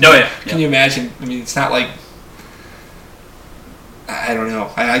 Can you imagine? I mean, it's not like... I don't know.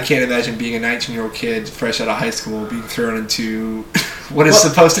 I can't imagine being a 19-year-old kid fresh out of high school being thrown into what is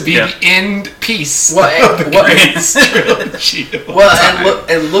supposed to be the end piece of the greatest trilogy.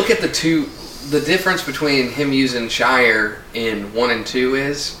 And look at the difference between him using Shire in 1 and 2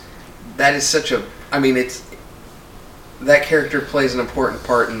 is such a... I mean, that character plays an important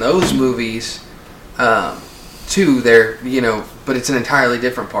part in those movies too. But it's an entirely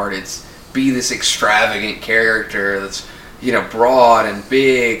different part. It's be this extravagant character that's broad and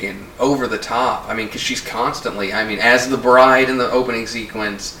big and over the top. I mean, because she's constantly, as the bride in the opening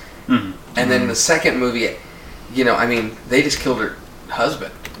sequence, and then the second movie, they just killed her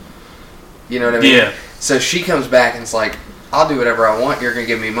husband. You know what I mean? Yeah. So she comes back and it's like, I'll do whatever I want. You're gonna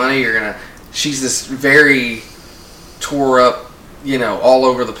give me money. She's this very tore up, all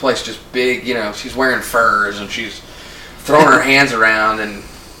over the place, just big. She's wearing furs and she's throwing her hands around, and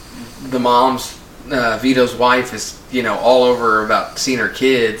the mom's. Vito's wife is, all over her about seeing her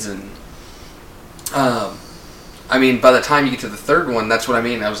kids, and by the time you get to the third one, that's what I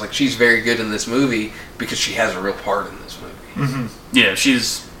mean. I was like, she's very good in this movie because she has a real part in this movie. Mm-hmm. Yeah,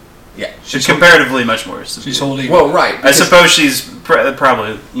 she's comparatively much more. She's holding. Well, right. I suppose she's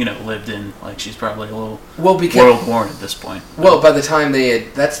probably lived in, like, she's probably a little world-worn at this point. Well, by the time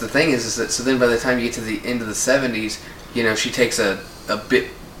that's the thing is that so then by the time you get to the end of the 70s, she takes a bit.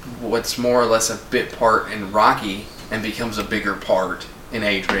 What's more or less a bit part in Rocky and becomes a bigger part in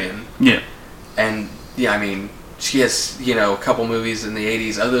Adrian. Yeah. And, she has, a couple movies in the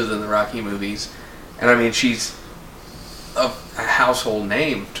 80s other than the Rocky movies. And, she's a household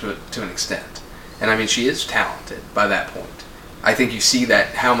name to an extent. And, she is talented by that point. I think you see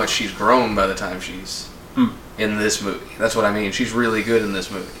that, how much she's grown by the time she's in this movie. That's what I mean. She's really good in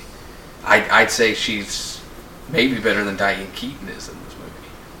this movie. I'd say she's maybe better than Diane Keaton is in this movie.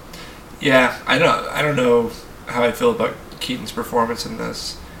 Yeah, I don't know how I feel about Keaton's performance in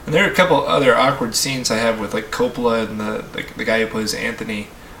this. And there are a couple other awkward scenes I have with like Coppola and the guy who plays Anthony,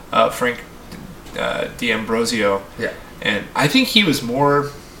 Frank D'Ambrosio. Yeah. And I think he was more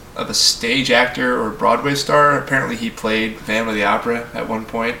of a stage actor or Broadway star. Apparently he played Phantom of the Opera at one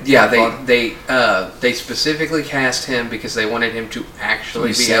point. Yeah, they specifically cast him because they wanted him to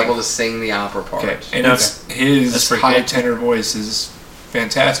actually be able to sing the opera part. Okay. And his high tenor voice is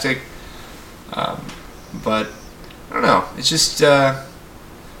fantastic. But I don't know. It's just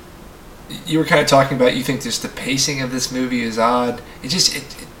you were kind of talking about, you think just the pacing of this movie is odd.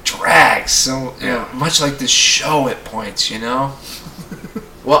 It drags so, much like the show at points,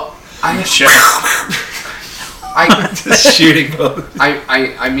 Well, I'm Sure. just shooting both.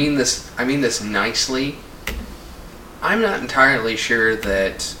 I mean this nicely. I'm not entirely sure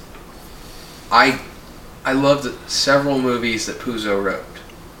that I loved several movies that Puzo wrote,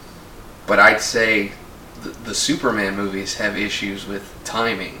 but I'd say the Superman movies have issues with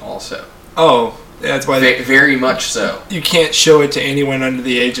timing also. Oh, that's why Very much so. you can't show it to anyone under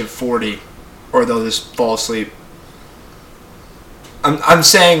the age of 40, or they'll just fall asleep. I'm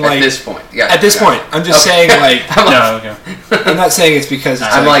saying, like, At this point, yeah. at this point, I'm just saying, like, No, okay. I'm not saying it's because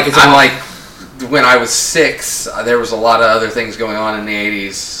it's I'm like it's when I was 6, there was a lot of other things going on in the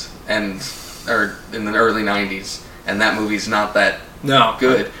 80s or in the early 90s, and that movie's not that no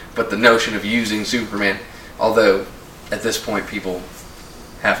good. But the notion of using Superman, although at this point people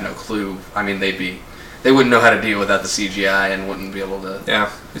have no clue. I mean, they wouldn't know how to deal without the CGI and wouldn't be able to.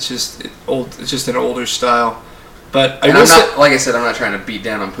 Yeah, it's just It's just an older style. But And I'm not, like I said, I'm not trying to beat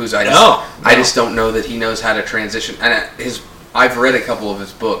down on Puzo. I just don't know that he knows how to transition. And I've read a couple of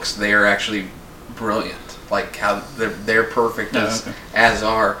his books. They are actually brilliant. Like how they're perfect as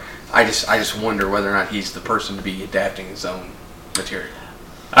are. I just wonder whether or not he's the person to be adapting his own material.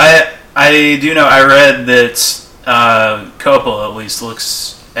 I do know. I read that Coppola at least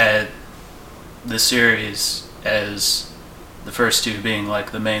looks at the series as the first two being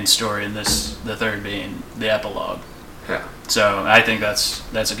like the main story, and the third being the epilogue. Yeah. So I think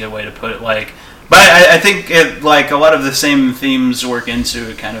that's a good way to put it. Like, but I think it, like, a lot of the same themes work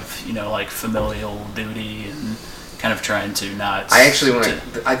into it, kind of, like familial duty and kind of trying to not. I actually want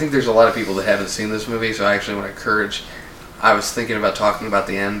to. I think there's a lot of people that haven't seen this movie, so I actually want to encourage. I was thinking about talking about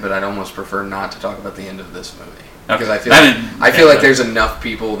the end, but I'd almost prefer not to talk about the end of this movie. Because I feel like there's enough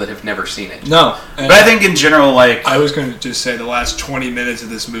people that have never seen it. No. But I think in general, like, I was going to just say the last 20 minutes of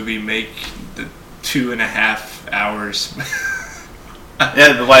this movie make the 2.5 hours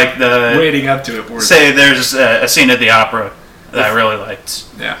yeah, like the waiting up to it worth say there's a scene at the opera that I really liked.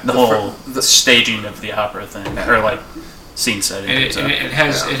 Yeah. The whole staging of the opera thing, or like scene setting. And it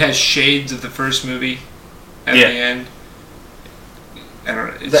has shades of the first movie at the end. I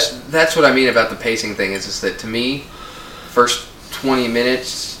don't know. That's what I mean about the pacing thing. Is that to me, first 20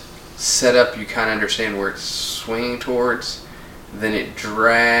 minutes set up, you kind of understand where it's swinging towards. Then it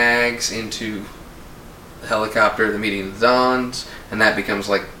drags into the helicopter, the meeting of the Dons, and that becomes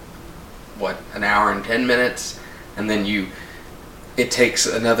like an hour and 10 minutes, and then it takes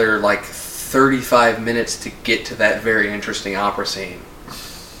another like 35 minutes to get to that very interesting opera scene,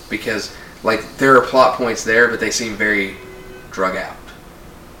 because like there are plot points there, but they seem very drug out.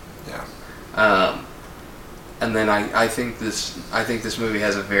 And then I think this movie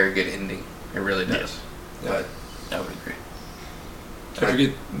has a very good ending. It really does. Yeah. But I would agree. I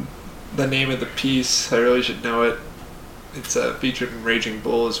forget the name of the piece. I really should know it. It's featured in Raging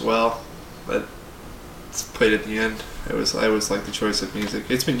Bull as well, but it's played at the end. I always like the choice of music.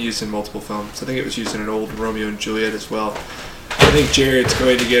 It's been used in multiple films. I think it was used in an old Romeo and Juliet as well. I think Jared's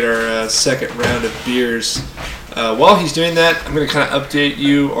going to get our second round of beers. While he's doing that, I'm going to kind of update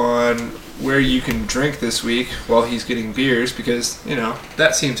you on where you can drink this week while he's getting beers, because,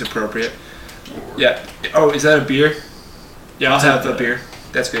 that seems appropriate. Yeah. Oh, is that a beer? Yeah, I'll have a beer.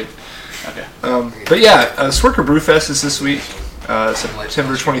 That's good. Okay. But yeah, Swerker Brewfest is this week,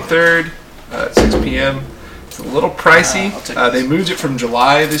 September 23rd, at 6 p.m. It's a little pricey. They moved it from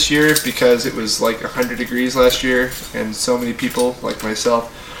July this year because it was like 100 degrees last year, and so many people, like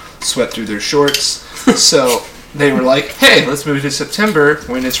myself, sweat through their shorts. So they were like, hey, let's move it to September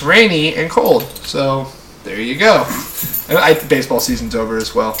when it's rainy and cold. So there you go. And baseball season's over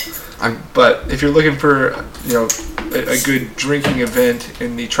as well. But if you're looking for a good drinking event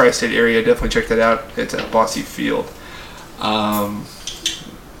in the tri-state area, definitely check that out. It's at Bossy Field.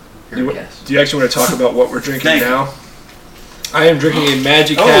 Do you actually want to talk about what we're drinking now? I am drinking a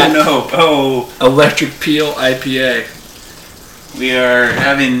Magic Hat Electric Peel IPA. We are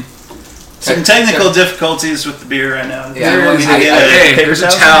having some technical difficulties with the beer right now. Yeah, there's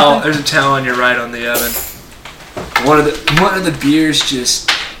a towel. There's a towel on your right on the oven. One of the beers just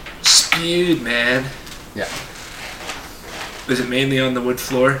spewed, man. Yeah. Was it mainly on the wood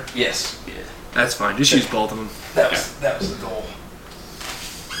floor? Yes. Yeah. That's fine. Just use both of them. That was the goal.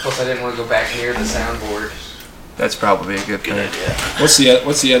 Plus, I didn't want to go back near the soundboard. That's probably a good thing. idea.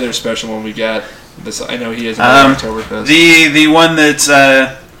 What's the other special one we got? I know he has another Oktoberfest. The one that's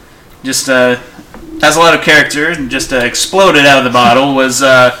just has a lot of character and just exploded out of the bottle was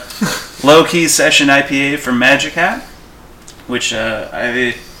Low Key Session IPA from Magic Hat, which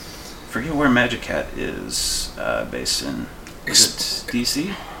I forget where Magic Cat is based in. Is it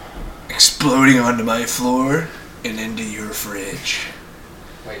DC? Exploding onto my floor and into your fridge.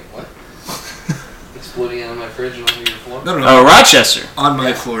 Wait, what? Exploding out of my fridge and onto your floor? No. Oh, Rochester. On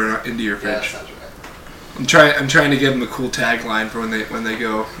my floor and into your Yeah, that fridge. sounds right. I'm trying to give them a cool tagline for when they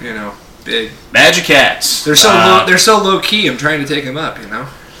go, big. Magic Cats. They're so low key. I'm trying to take them up,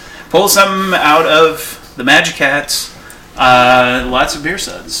 Pull something out of the Magic Cats. Lots of beer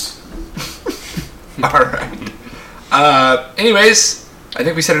suds. All right. Anyways, I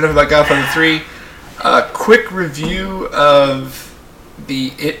think we said enough about Godfather 3. Quick review of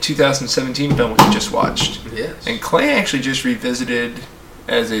the It 2017 film we just watched. Yes. And Clay actually just revisited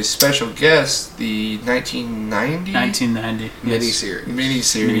as a special guest the 1990 miniseries.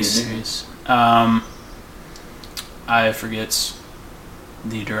 miniseries. I forget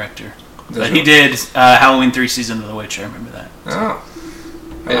the director. But he did Halloween 3 Season of the Witch. I remember that. Oh.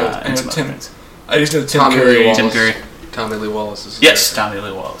 And some other things. I just know Tim Tommy Lee Curry. Wallace. Tim Curry. Tommy Lee Wallace is Yes, Tommy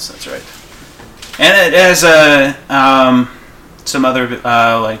Lee Wallace. That's right. And it has some other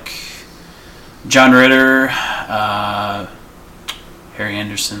like John Ritter, Harry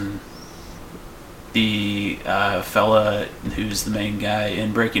Anderson, the fella who's the main guy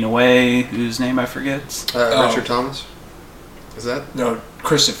in Breaking Away, whose name I forget. Richard Thomas? Is that? No,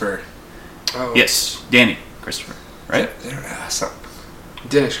 Christopher. Oh. Yes, Danny Christopher, right?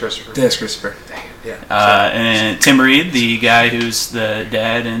 Dennis Christopher. Dennis Christopher. Dang it, yeah. And Tim Reed, the guy who's the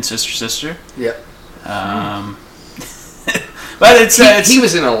dad in Sister. Yep. But it's He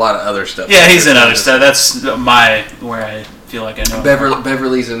was in a lot of other stuff. yeah, he's in other stuff. That's where I feel like I know him.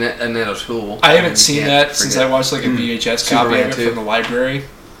 Beverly's Annette O'Toole. I haven't seen that since I watched like a VHS copy Superman of it 2. from the library.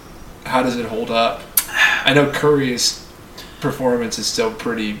 How does it hold up? I know Curry's performance is still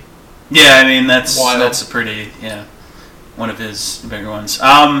pretty. Yeah, I mean that's wild. a pretty one of his bigger ones.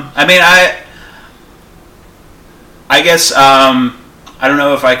 I mean I guess I don't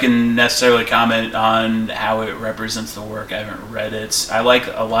know if I can necessarily comment on how it represents the work. I haven't read it. I like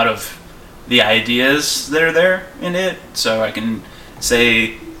a lot of the ideas that are there in it, so I can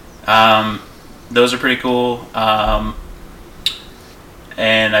say those are pretty cool.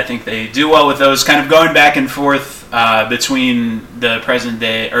 And I think they do well with those, kind of going back and forth between the present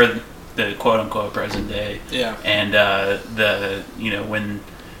day, or the quote-unquote present day, and the when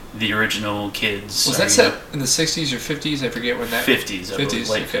the original kids Was that set in the 60s or 50s? I forget when that. 50s, I believe, 50s,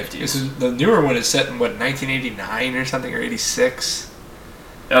 late okay. 50s. This is, the newer one is set in 1989 or something, or 86.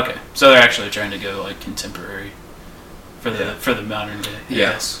 Okay, so they're actually trying to go like contemporary for the modern day.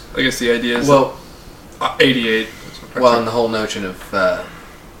 Yes, I guess the idea is 88. Well, and the whole notion of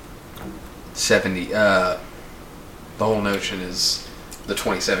 70. The whole notion is the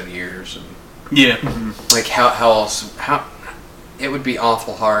 27 years, and Yeah. like how else it would be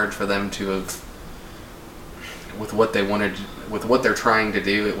awful hard for them to have, with what they wanted, with what they're trying to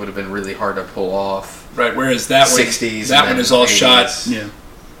do, it would have been really hard to pull off. Right, whereas that 60s one is all 80s. shot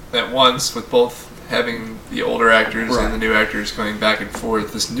at once, with both having the older actors and the new actors going back and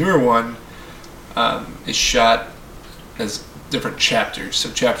forth. This newer one is shot as different chapters.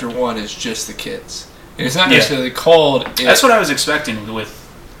 So chapter 1 is just the kids. And it's not necessarily called... That's what I was expecting with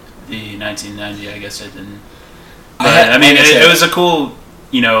the 1990. I guess I didn't... But, it was a cool,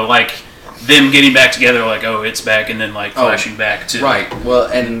 like, them getting back together, like, oh, it's back, and then, like, flashing back to... Right. Well,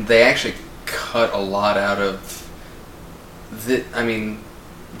 and they actually cut a lot out of... the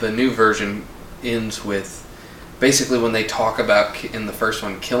new version ends with... Basically, when they talk about, in the first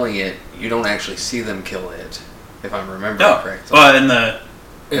one, killing it, you don't actually see them kill it, if I'm remembering correctly. Well, in the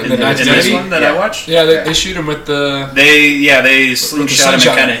in this 1990 one that I watched? Yeah, they shoot him with the... They slingshot him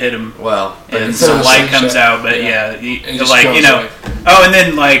and kind of hit him. Well, and some light comes out, but oh, and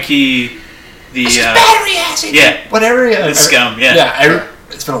then, like, battery acid! Yeah. Whatever, It's scum,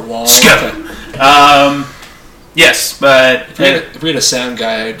 it's been a long scum. time. Yes, but... If we had a sound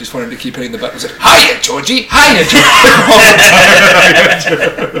guy, I just wanted to keep hitting the button and say, "Hiya, Georgie! Hiya, Georgie!"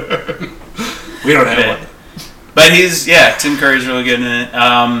 We don't have one. But Tim Curry's really good in it.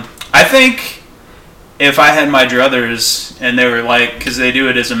 I think if I had my druthers and they were like, because they do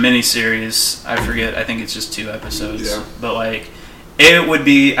it as a mini-series, I think it's just 2 episodes. Yeah. But like,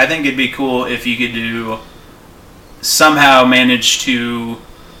 I think it'd be cool if you could somehow manage to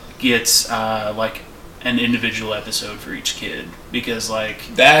get like an individual episode for each kid, because like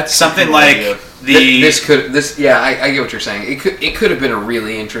that's something cool like idea. I get what you're saying. It could have been a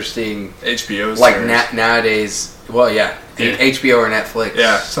really interesting HBO like series. nowadays. Well, HBO or Netflix.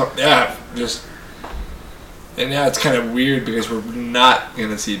 And now it's kind of weird because we're not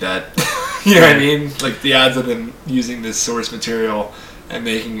gonna see that. You know what I mean? Like the odds of them using this source material and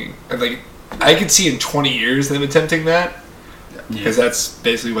making like I could see in 20 years them attempting that because that's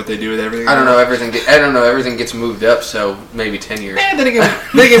basically what they do with everything. I don't know. Everything gets moved up, so maybe 10 years. And then again,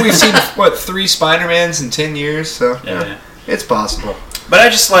 we've seen what 3 Spider-Mans in 10 years, so Yeah. it's possible. But I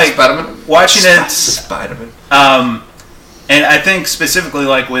just like Spider-Man? watching it. Spider-Man. And I think specifically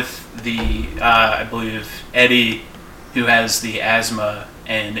like with the I believe Eddie, who has the asthma,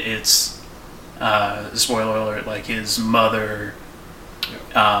 and it's spoiler alert, like his mother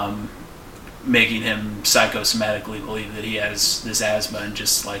making him psychosomatically believe that he has this asthma and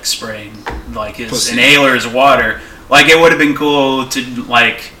just like spraying like his Pussy. inhaler as water. Like it would have been cool to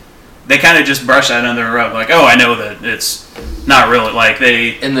like they kind of just brush that under the rug. Like, oh, I know that it's not really like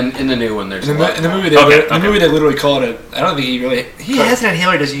they. In the new one, there's In a lot the more. movie, they literally call it a. I don't think he has an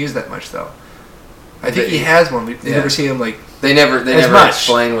inhaler. Doesn't use that much though. I think he has one. They never see him like. They never much.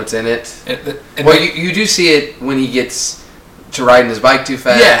 explain what's in it. And Well, you do see it when he gets to riding his bike too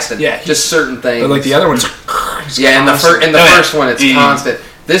fast. Yeah, just certain things. But like the other ones. Yeah, in the first one, it's Yeah. constant.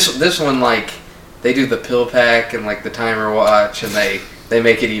 This one, like they do the pill pack and like the timer watch, and they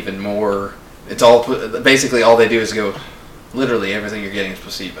make it even more. It's all basically all they do is go. Literally everything you're getting is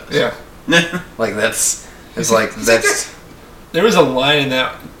placebos. Yeah. Like that's There was a line in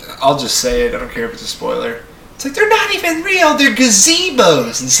that. I'll just say it. I don't care if it's a spoiler. It's like they're not even real. They're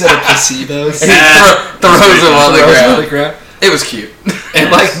gazebos instead of placebos. And he throws them on the Throws them ground. on the ground. It was cute.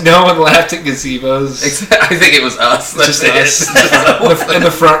 And like no one laughed at gazebos. I think it was us. Just That's us it. in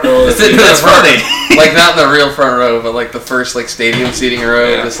the front row. That's it. That's funny. Like not in the real front row, but like the first like stadium seating row,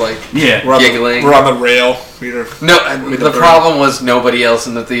 Yeah. just like Yeah. giggling. We're on the rail. No, With the the problem was nobody else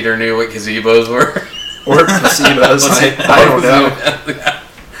in the theater knew what gazebos were. Or placebos. I don't know.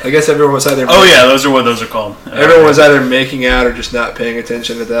 I guess everyone was either. Oh yeah, those are what those are called. Everyone was either making out or just not paying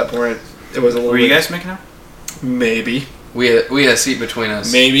attention at that point. It was a little. Were you bit- guys making out? Maybe. We had a seat between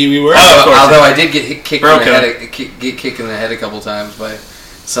us. Maybe we were. Oh, of course. Although I did get kicked in Bro the code. head, get kicked in the head a couple times by By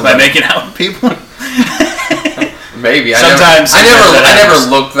somebody. making out with people? Maybe. Sometimes I that never happens.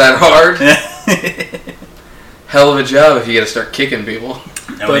 looked that hard. Hell of a job if you got to start kicking people.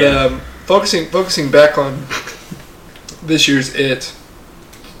 Oh, But yeah. focusing back on this year's It,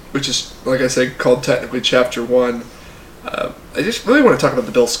 which is like I said called technically Chapter 1. I just really want to talk about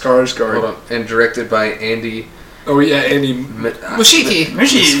the Bill Skarsgård. Hold on. And directed by Andy Oh yeah, Andy Muschietti.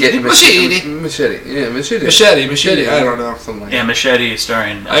 Muschietti. Machete. I don't know. Something like Yeah, Machete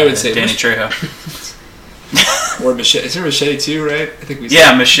starring I would say Danny Mach- Trejo. Or Machete. Is there Machete too? Right? I think we. Yeah,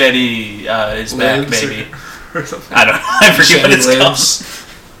 said Machete is back, Limbs baby. or something. I don't know. I forget what it's Machete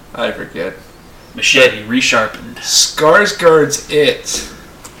called. I forget. Machete resharpened. Skarsgård's It,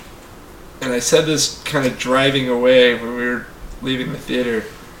 and I said this kind of driving away when we were leaving the theater,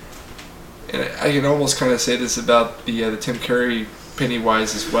 and I can almost kind of say this about the Tim Curry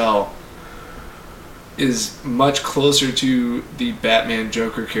Pennywise as well, is much closer to the Batman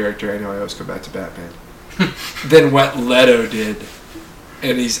Joker character. I know I always go back to Batman than what Leto did,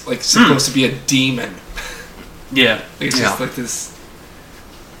 and he's like supposed to be a demon. Yeah. It's just like this.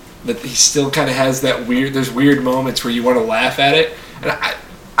 But he still kind of has that weird. There's weird moments where you want to laugh at it, and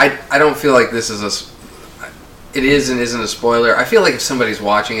I don't feel like this is it is and isn't a spoiler. I feel like if somebody's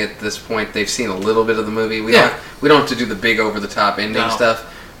watching it at this point, they've seen a little bit of the movie. We don't have to do the big over the top ending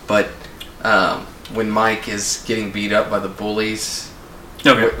stuff. But when Mike is getting beat up by the bullies,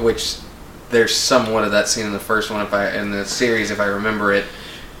 Okay. which there's somewhat of that scene in the first one, in the series, if I remember it,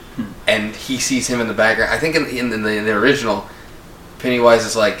 and he sees him in the background. I think in the original, Pennywise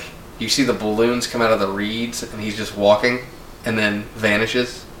is like, you see the balloons come out of the reeds, and he's just walking, and then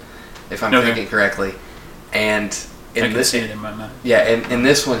vanishes, if I'm thinking correctly. And I can see it in my mind. yeah, and in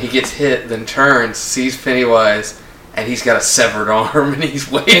this one, he gets hit, then turns, sees Pennywise, and he's got a severed arm, and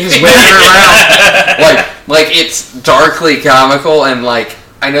he's waving around. like it's darkly comical, and like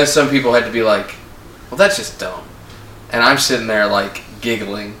I know some people had to be like, well, that's just dumb, and I'm sitting there like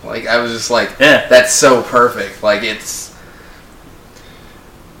giggling, like I was just like, that's so perfect, like it's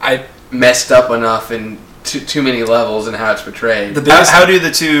I messed up enough in too many levels and how it's portrayed. How do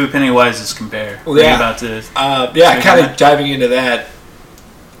the two Pennywises compare? Well, Are you yeah. about to? Kind of diving into that.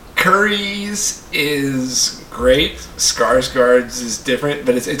 Curry's is great. Skarsgård's is different,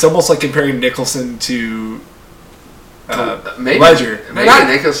 but it's almost like comparing Nicholson to Ledger. Maybe Not-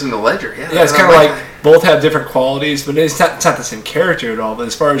 Nicholson to Ledger. Yeah, it's kind of like both have different qualities, but it's not the same character at all. But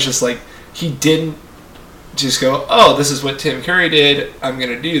as far as just like he didn't just go, oh, this is what Tim Curry did, I'm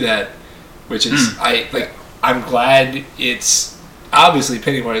gonna do that, which is I'm glad it's obviously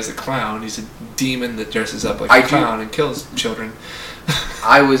Pennywise the clown. He's a demon that dresses up like a clown and kills children.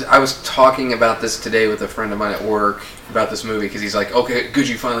 I was talking about this today with a friend of mine at work about this movie because he's like, okay, good,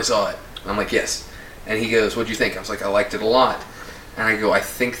 you finally saw it. I'm like, yes. And he goes, what'd you think? I was like, I liked it a lot. And I go, I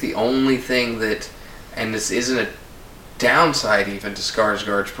think the only thing that, and this isn't a downside even to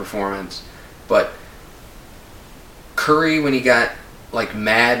Skarsgård's performance, but Curry, when he got like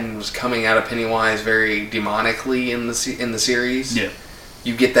mad and was coming out of Pennywise very demonically in the series,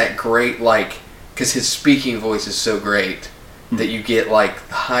 you get that great, like, because his speaking voice is so great that you get like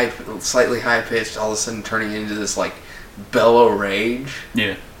slightly high pitched, all of a sudden turning into this like bellow rage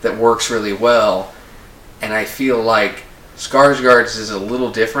that works really well. And I feel like Skarsgård's is a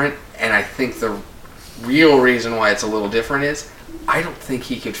little different, and I think the real reason why it's a little different is I don't think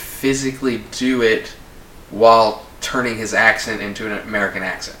he could physically do it while turning his accent into an American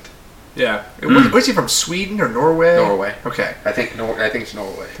accent. Yeah. Where's he from? Sweden or Norway? Norway. Okay. I think it's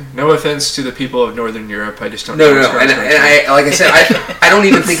Norway. No offense to the people of Northern Europe. I just don't know. No. And I, like I said, I don't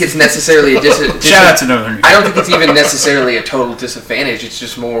even think it's necessarily a disadvantage. Shout out to Northern Europe. I don't think it's even necessarily a total disadvantage. It's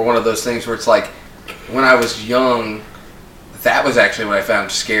just more one of those things where it's like, when I was young, that was actually what I found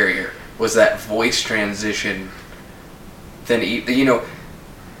scarier, was that voice transition. Then, you know,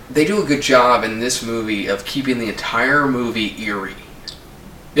 they do a good job in this movie of keeping the entire movie eerie.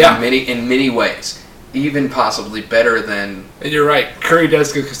 Yeah. In many ways. Even possibly better than... And you're right. Curry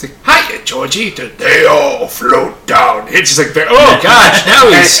does go because hiya, Georgie. They all float down. It's just like, oh gosh, now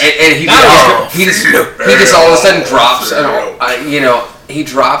he's... and he just all of a sudden drops, he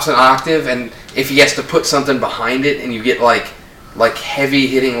drops an octave, and if he has to put something behind it, and you get like heavy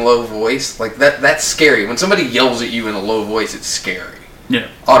hitting low voice, like that's scary. When somebody yells at you in a low voice, it's scary. Yeah.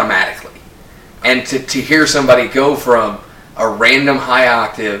 Automatically. And to hear somebody go from a random high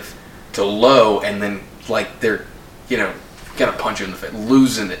octave to low, and then like they're, gonna punch you in the face,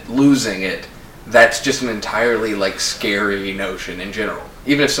 losing it, that's just an entirely like scary notion in general.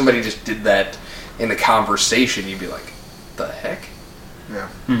 Even if somebody just did that in the conversation, you'd be like, the heck? Yeah.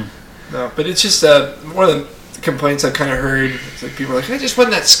 No, but it's just one of the complaints I've kind of heard. It's like people are like, it just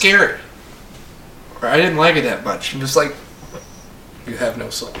wasn't that scary, or I didn't like it that much. I'm just like, you have no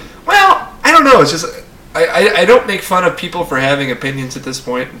soul. Well, I don't know. It's just I don't make fun of people for having opinions at this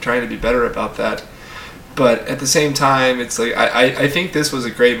point and trying to be better about that. But at the same time, it's like I think this was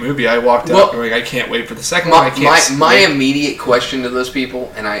a great movie. I walked out going, I can't wait for the second one. My immediate question to those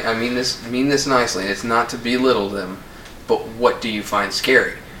people, and I mean this nicely, and it's not to belittle them, but what do you find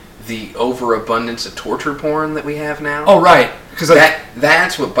scary? The overabundance of torture porn that we have now? Oh, right. Because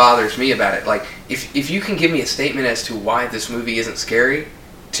that's what bothers me about it. Like, if you can give me a statement as to why this movie isn't scary,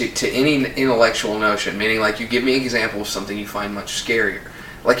 to any intellectual notion, meaning like you give me an example of something you find much scarier.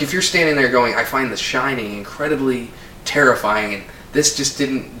 Like if you're standing there going, I find The Shining incredibly terrifying, and this just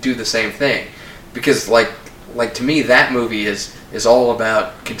didn't do the same thing. Because like to me, that movie is all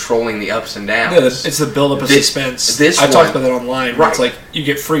about controlling the ups and downs. Yeah, it's the build-up of suspense. I talked about that online. Where it's like you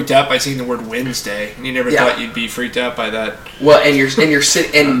get freaked out by seeing the word Wednesday, and you never thought you'd be freaked out by that. Well, and you're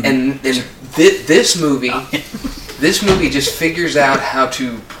sitting and this movie, this movie just figures out how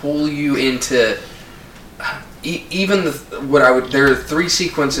to pull you into even there are three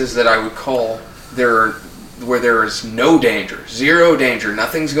sequences that I would call where there is no danger, zero danger,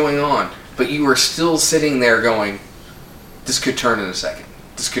 nothing's going on, but you are still sitting there going, this could turn in a second.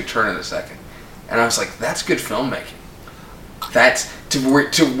 This could turn in a second. And I was like, that's good filmmaking. That's to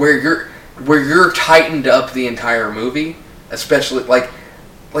where you're tightened up the entire movie, especially like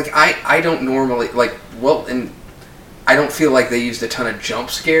I don't normally and I don't feel like they used a ton of jump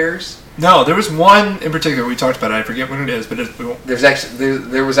scares. No, there was one in particular we talked about. I forget what it is, but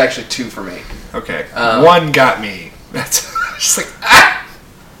there was actually two for me. Okay, one got me. That's just like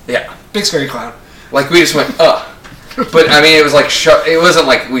yeah, big scary clown. Like we just went but I mean it was like it wasn't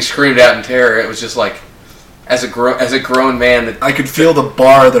like we screamed out in terror. It was just like as a grown man that I could feel the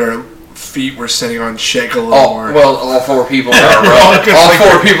bar that our feet were sitting on shake a little more. Well, all four people in our row.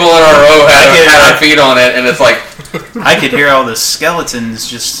 Had our feet on it, and it's like I could hear all the skeletons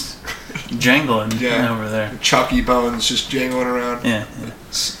just jangling over there. Chalky bones just jangling around. Yeah.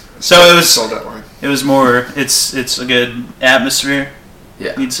 So it was. Sold that line. It was more. It's a good atmosphere.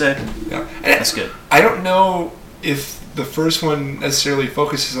 Yeah. You'd say. Yeah. That's good. I don't know if the first one necessarily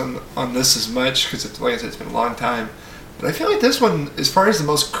focuses on this as much because, like I said, it's been a long time. But I feel like this one, as far as the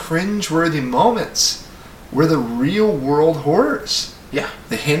most cringe-worthy moments, were the real-world horrors. Yeah.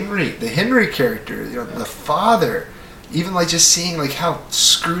 The Henry character, the father, even like just seeing like how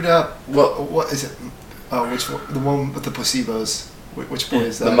screwed up. Well, what is it? Which one? The one with the placebos. Which boy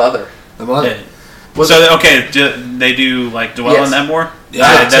is that? The mother. The mother. Yeah. Well, so they do like dwell on that more.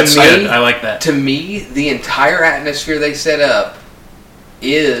 Yeah, that's good. I like that. To me, the entire atmosphere they set up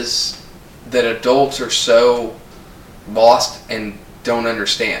is that adults are so lost and don't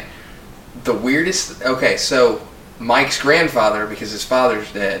understand. The weirdest... Okay, so Mike's grandfather, because his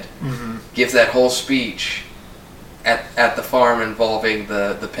father's dead, gives that whole speech at the farm involving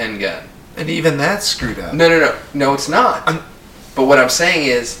the pen gun. And even that's screwed up. No, it's not. But what I'm saying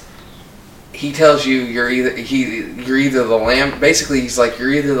is, he tells you you're either the lamb. Basically, he's like,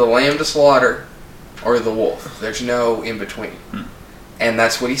 you're either the lamb to slaughter or the wolf. There's no in between. And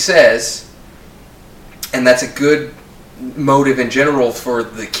that's what he says. And that's a good motive in general for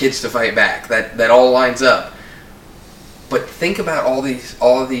the kids to fight back. That all lines up. But think about all these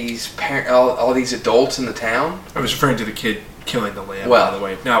adults in the town. I was referring to the kid killing the lamb, Well, by the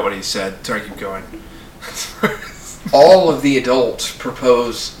way. Not what he said. Sorry, keep going. All of the adults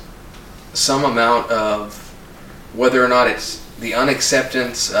propose some amount of, whether or not it's the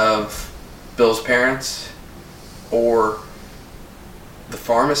unacceptance of Bill's parents, or the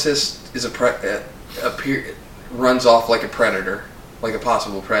pharmacist is runs off like a predator, like a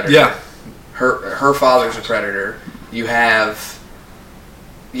possible predator. Yeah. Her father's a predator. You have,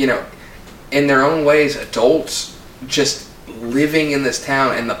 in their own ways, adults just living in this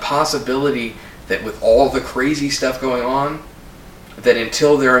town, and the possibility that with all the crazy stuff going on, that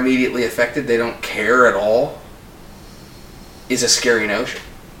until they're immediately affected, they don't care at all, is a scary notion.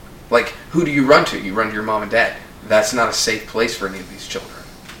 Like, who do you run to? You run to your mom and dad. That's not a safe place for any of these children.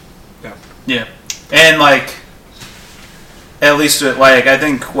 Yeah. And, like, at least, like, I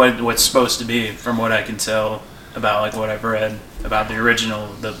think what's supposed to be, from what I can tell about, like, what I've read about the original,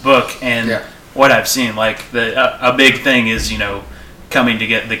 the book, and what I've seen, like, a big thing is,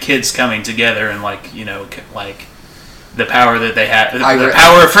 the kids coming together, and, like, like, the power that they have, the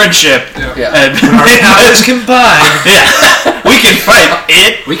power of friendship. Our powers combined. Yeah. We can fight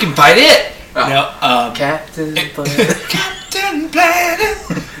it. We can fight it. Captain Planet. Captain Planet.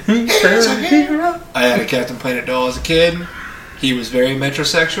 He's a hero. I had a Captain Planet doll as a kid. He was very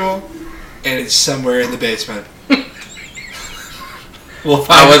metrosexual, and it's somewhere in the basement.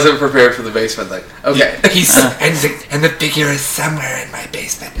 I wasn't prepared for the basement thing. Okay. And the figure is somewhere in my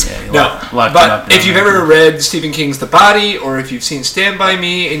basement. Yeah, but if you've ever read Stephen King's The Body, or if you've seen Stand By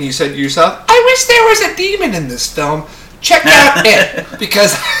Me, and you said to yourself, I wish there was a demon in this film, check out it.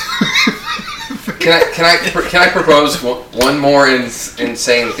 Because... Can I propose one more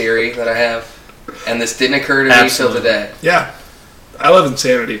insane theory that I have? And this didn't occur to me till today. Yeah. I love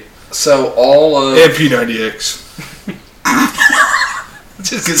insanity. So all of... And P90X.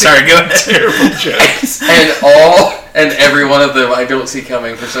 Sorry, go ahead. Terrible jokes. And every one of them I don't see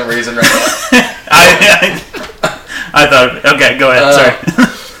coming for some reason right now. I thought... Okay, go ahead.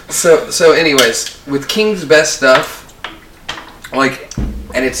 Sorry. So anyways, with King's best stuff, like...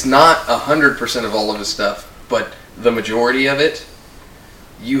 And it's not 100% of all of his stuff, but the majority of it,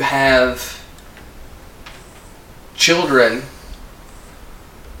 you have children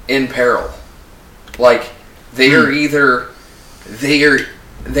in peril. Like, they are either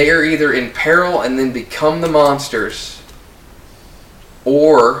in peril and then become the monsters,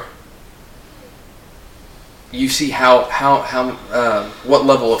 or you see how what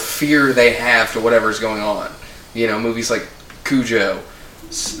level of fear they have to whatever's going on. Movies like Cujo,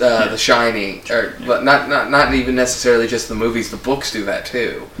 The Shining, or not even necessarily just the movies. The books do that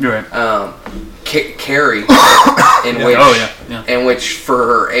too. You're right. Carrie, in which for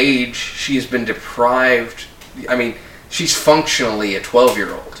her age she has been deprived. I mean, she's functionally a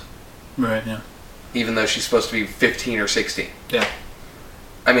 12-year-old. Right. Yeah. Even though she's supposed to be 15 or 16. Yeah.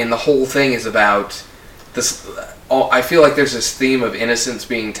 I mean, the whole thing is about this. I feel like there's this theme of innocence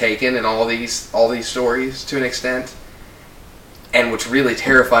being taken in all these stories to an extent. And what's really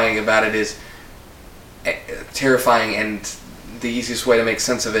terrifying about it is terrifying, and the easiest way to make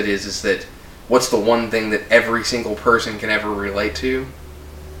sense of it is that what's the one thing that every single person can ever relate to?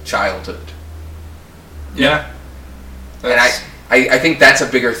 Childhood. Yeah. And I think that's a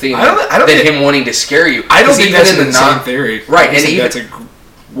bigger theme than him wanting to scare you. I don't think that's an insane theory. Right, and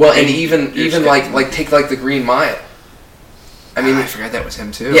even like take like the Green Mile. I mean, I forgot that was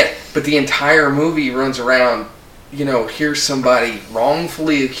him too. Yeah, but the entire movie runs around. Here's somebody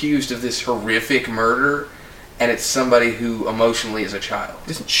wrongfully accused of this horrific murder, and it's somebody who emotionally is a child.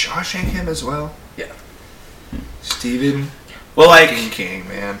 Isn't Shawshank him as well? Yeah. Stephen. Well, like King,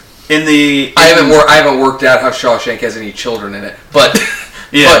 man. I haven't worked out how Shawshank has any children in it, but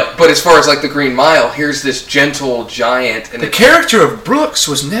but as far as like the Green Mile, here's this gentle giant, and the character of Brooks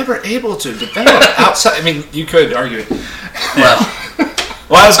was never able to develop outside. I mean, you could argue it.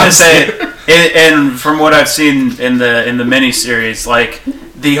 Well, I was gonna say, and from what I've seen in the miniseries, like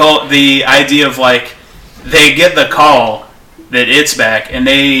the idea of like they get the call that it's back, and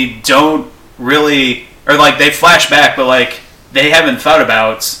they don't really, or like they flash back, but like they haven't thought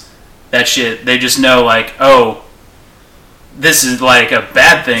about that shit. They just know like, oh, this is like a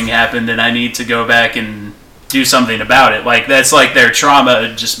bad thing happened, and I need to go back and do something about it. Like that's like their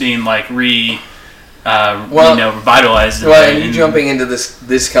trauma just being like revitalized. Well, and you jumping into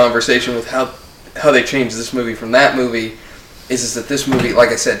this conversation with how they changed this movie from that movie is that this movie, like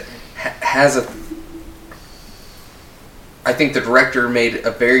I said, has a. I think the director made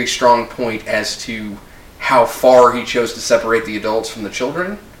a very strong point as to how far he chose to separate the adults from the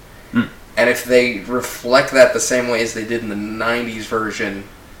children. Mm. And if they reflect that the same way as they did in the 90s version,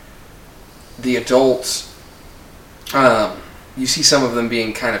 the adults, you see some of them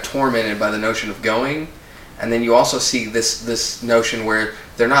being kind of tormented by the notion of going, and then you also see this notion where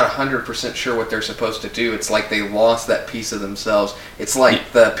they're not 100% sure what they're supposed to do. It's like they lost that piece of themselves. It's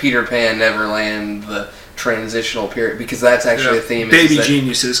like the Peter Pan, Neverland, the transitional period, because that's actually a theme. Baby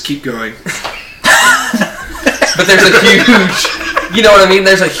geniuses, keep going. But there's a huge, you know what I mean?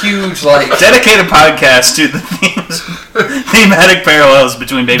 There's a huge, like... dedicated podcast to the thematic parallels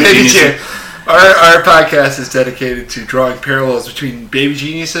between baby geniuses. Our podcast is dedicated to drawing parallels between baby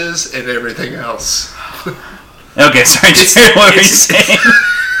geniuses and everything else. Okay, sorry, Jared, what were you saying?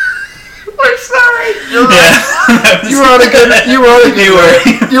 We're sorry. You're right. You were on a good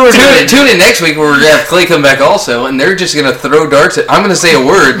Tune in next week where we're going to have Clay come back also, and they're just going to throw darts at... I'm going to say a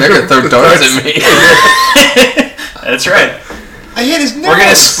word, they're going to throw darts at me. That's right. I hit his nose. We're going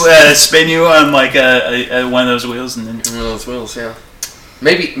to spin you on like a one of those wheels, and then... One of those wheels, yeah.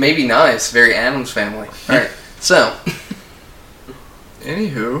 Maybe Knives, very Addams Family. Alright, so...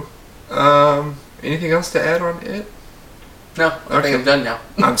 Anywho, anything else to add on it? No, I think I'm done now.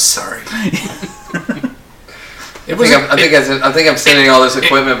 I'm sorry. I think I'm sending all this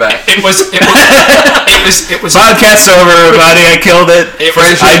equipment back. It was Podcast's over, everybody. I killed it.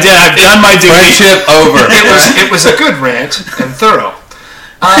 I've done my duty. Friendship over. It was a good rant and thorough.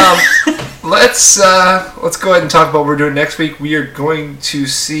 Let's go ahead and talk about what we're doing next week. We are going to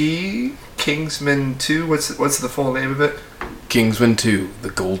see Kingsman 2. What's the full name of it? Kingsman 2: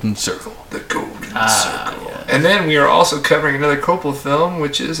 The Golden Circle. The Golden Circle. Yes. And then we are also covering another Coppola film,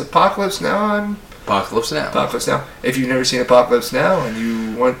 which is Apocalypse Now. Apocalypse Now. Apocalypse Now. If you've never seen Apocalypse Now and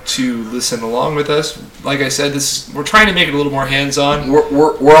you want to listen along with us, like I said, we're trying to make it a little more hands-on.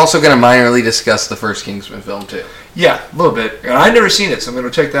 We're also going to minorly discuss the first Kingsman film too. Yeah, a little bit. And I've never seen it, so I'm going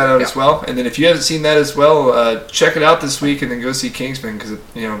to check that out as well. And then if you haven't seen that as well, check it out this week and then go see Kingsman, because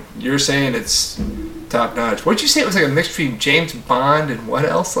you're saying it's top notch. What'd you say? It was like a mix between James Bond and what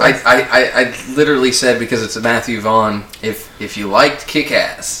else? I literally said, because it's a Matthew Vaughn, if you liked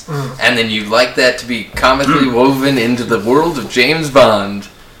Kick-Ass, and then you like that to be comically woven into the world of James Bond,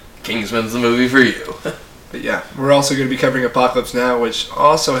 Kingsman's the movie for you. But yeah, we're also going to be covering Apocalypse Now, which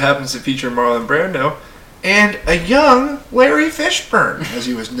also happens to feature Marlon Brando and a young Larry Fishburne, as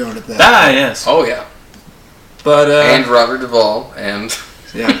he was known at that. Yes. Oh yeah. But and Robert Duvall and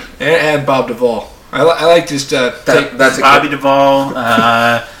yeah, and Bob Duvall. I like just that's Bobby Duvall,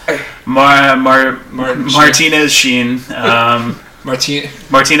 Martinez Sheen,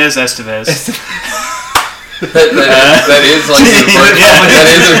 Martinez Estevez. that is like that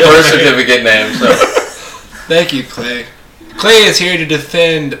is his birth certificate name. So thank you, Clay. Clay is here to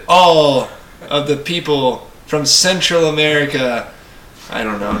defend all of the people from Central America. I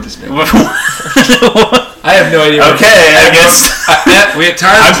don't know what this means. I have no idea. Okay, I guess we had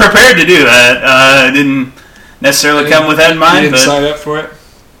time. I'm prepared to do that. I didn't necessarily come with that in mind. You didn't sign up for it?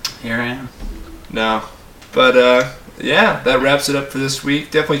 Here I am. No. But, yeah, that wraps it up for this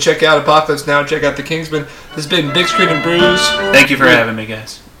week. Definitely check out Apocalypse Now. Check out The Kingsman. This has been Big Screen and Brews. Thank you for having me,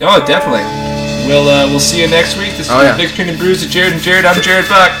 guys. Oh, definitely. We'll see you next week. This has been Big Screen and Brews with Jared and Jared. I'm Jared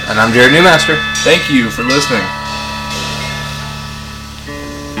Buck. And I'm Jared Newmaster. Thank you for listening.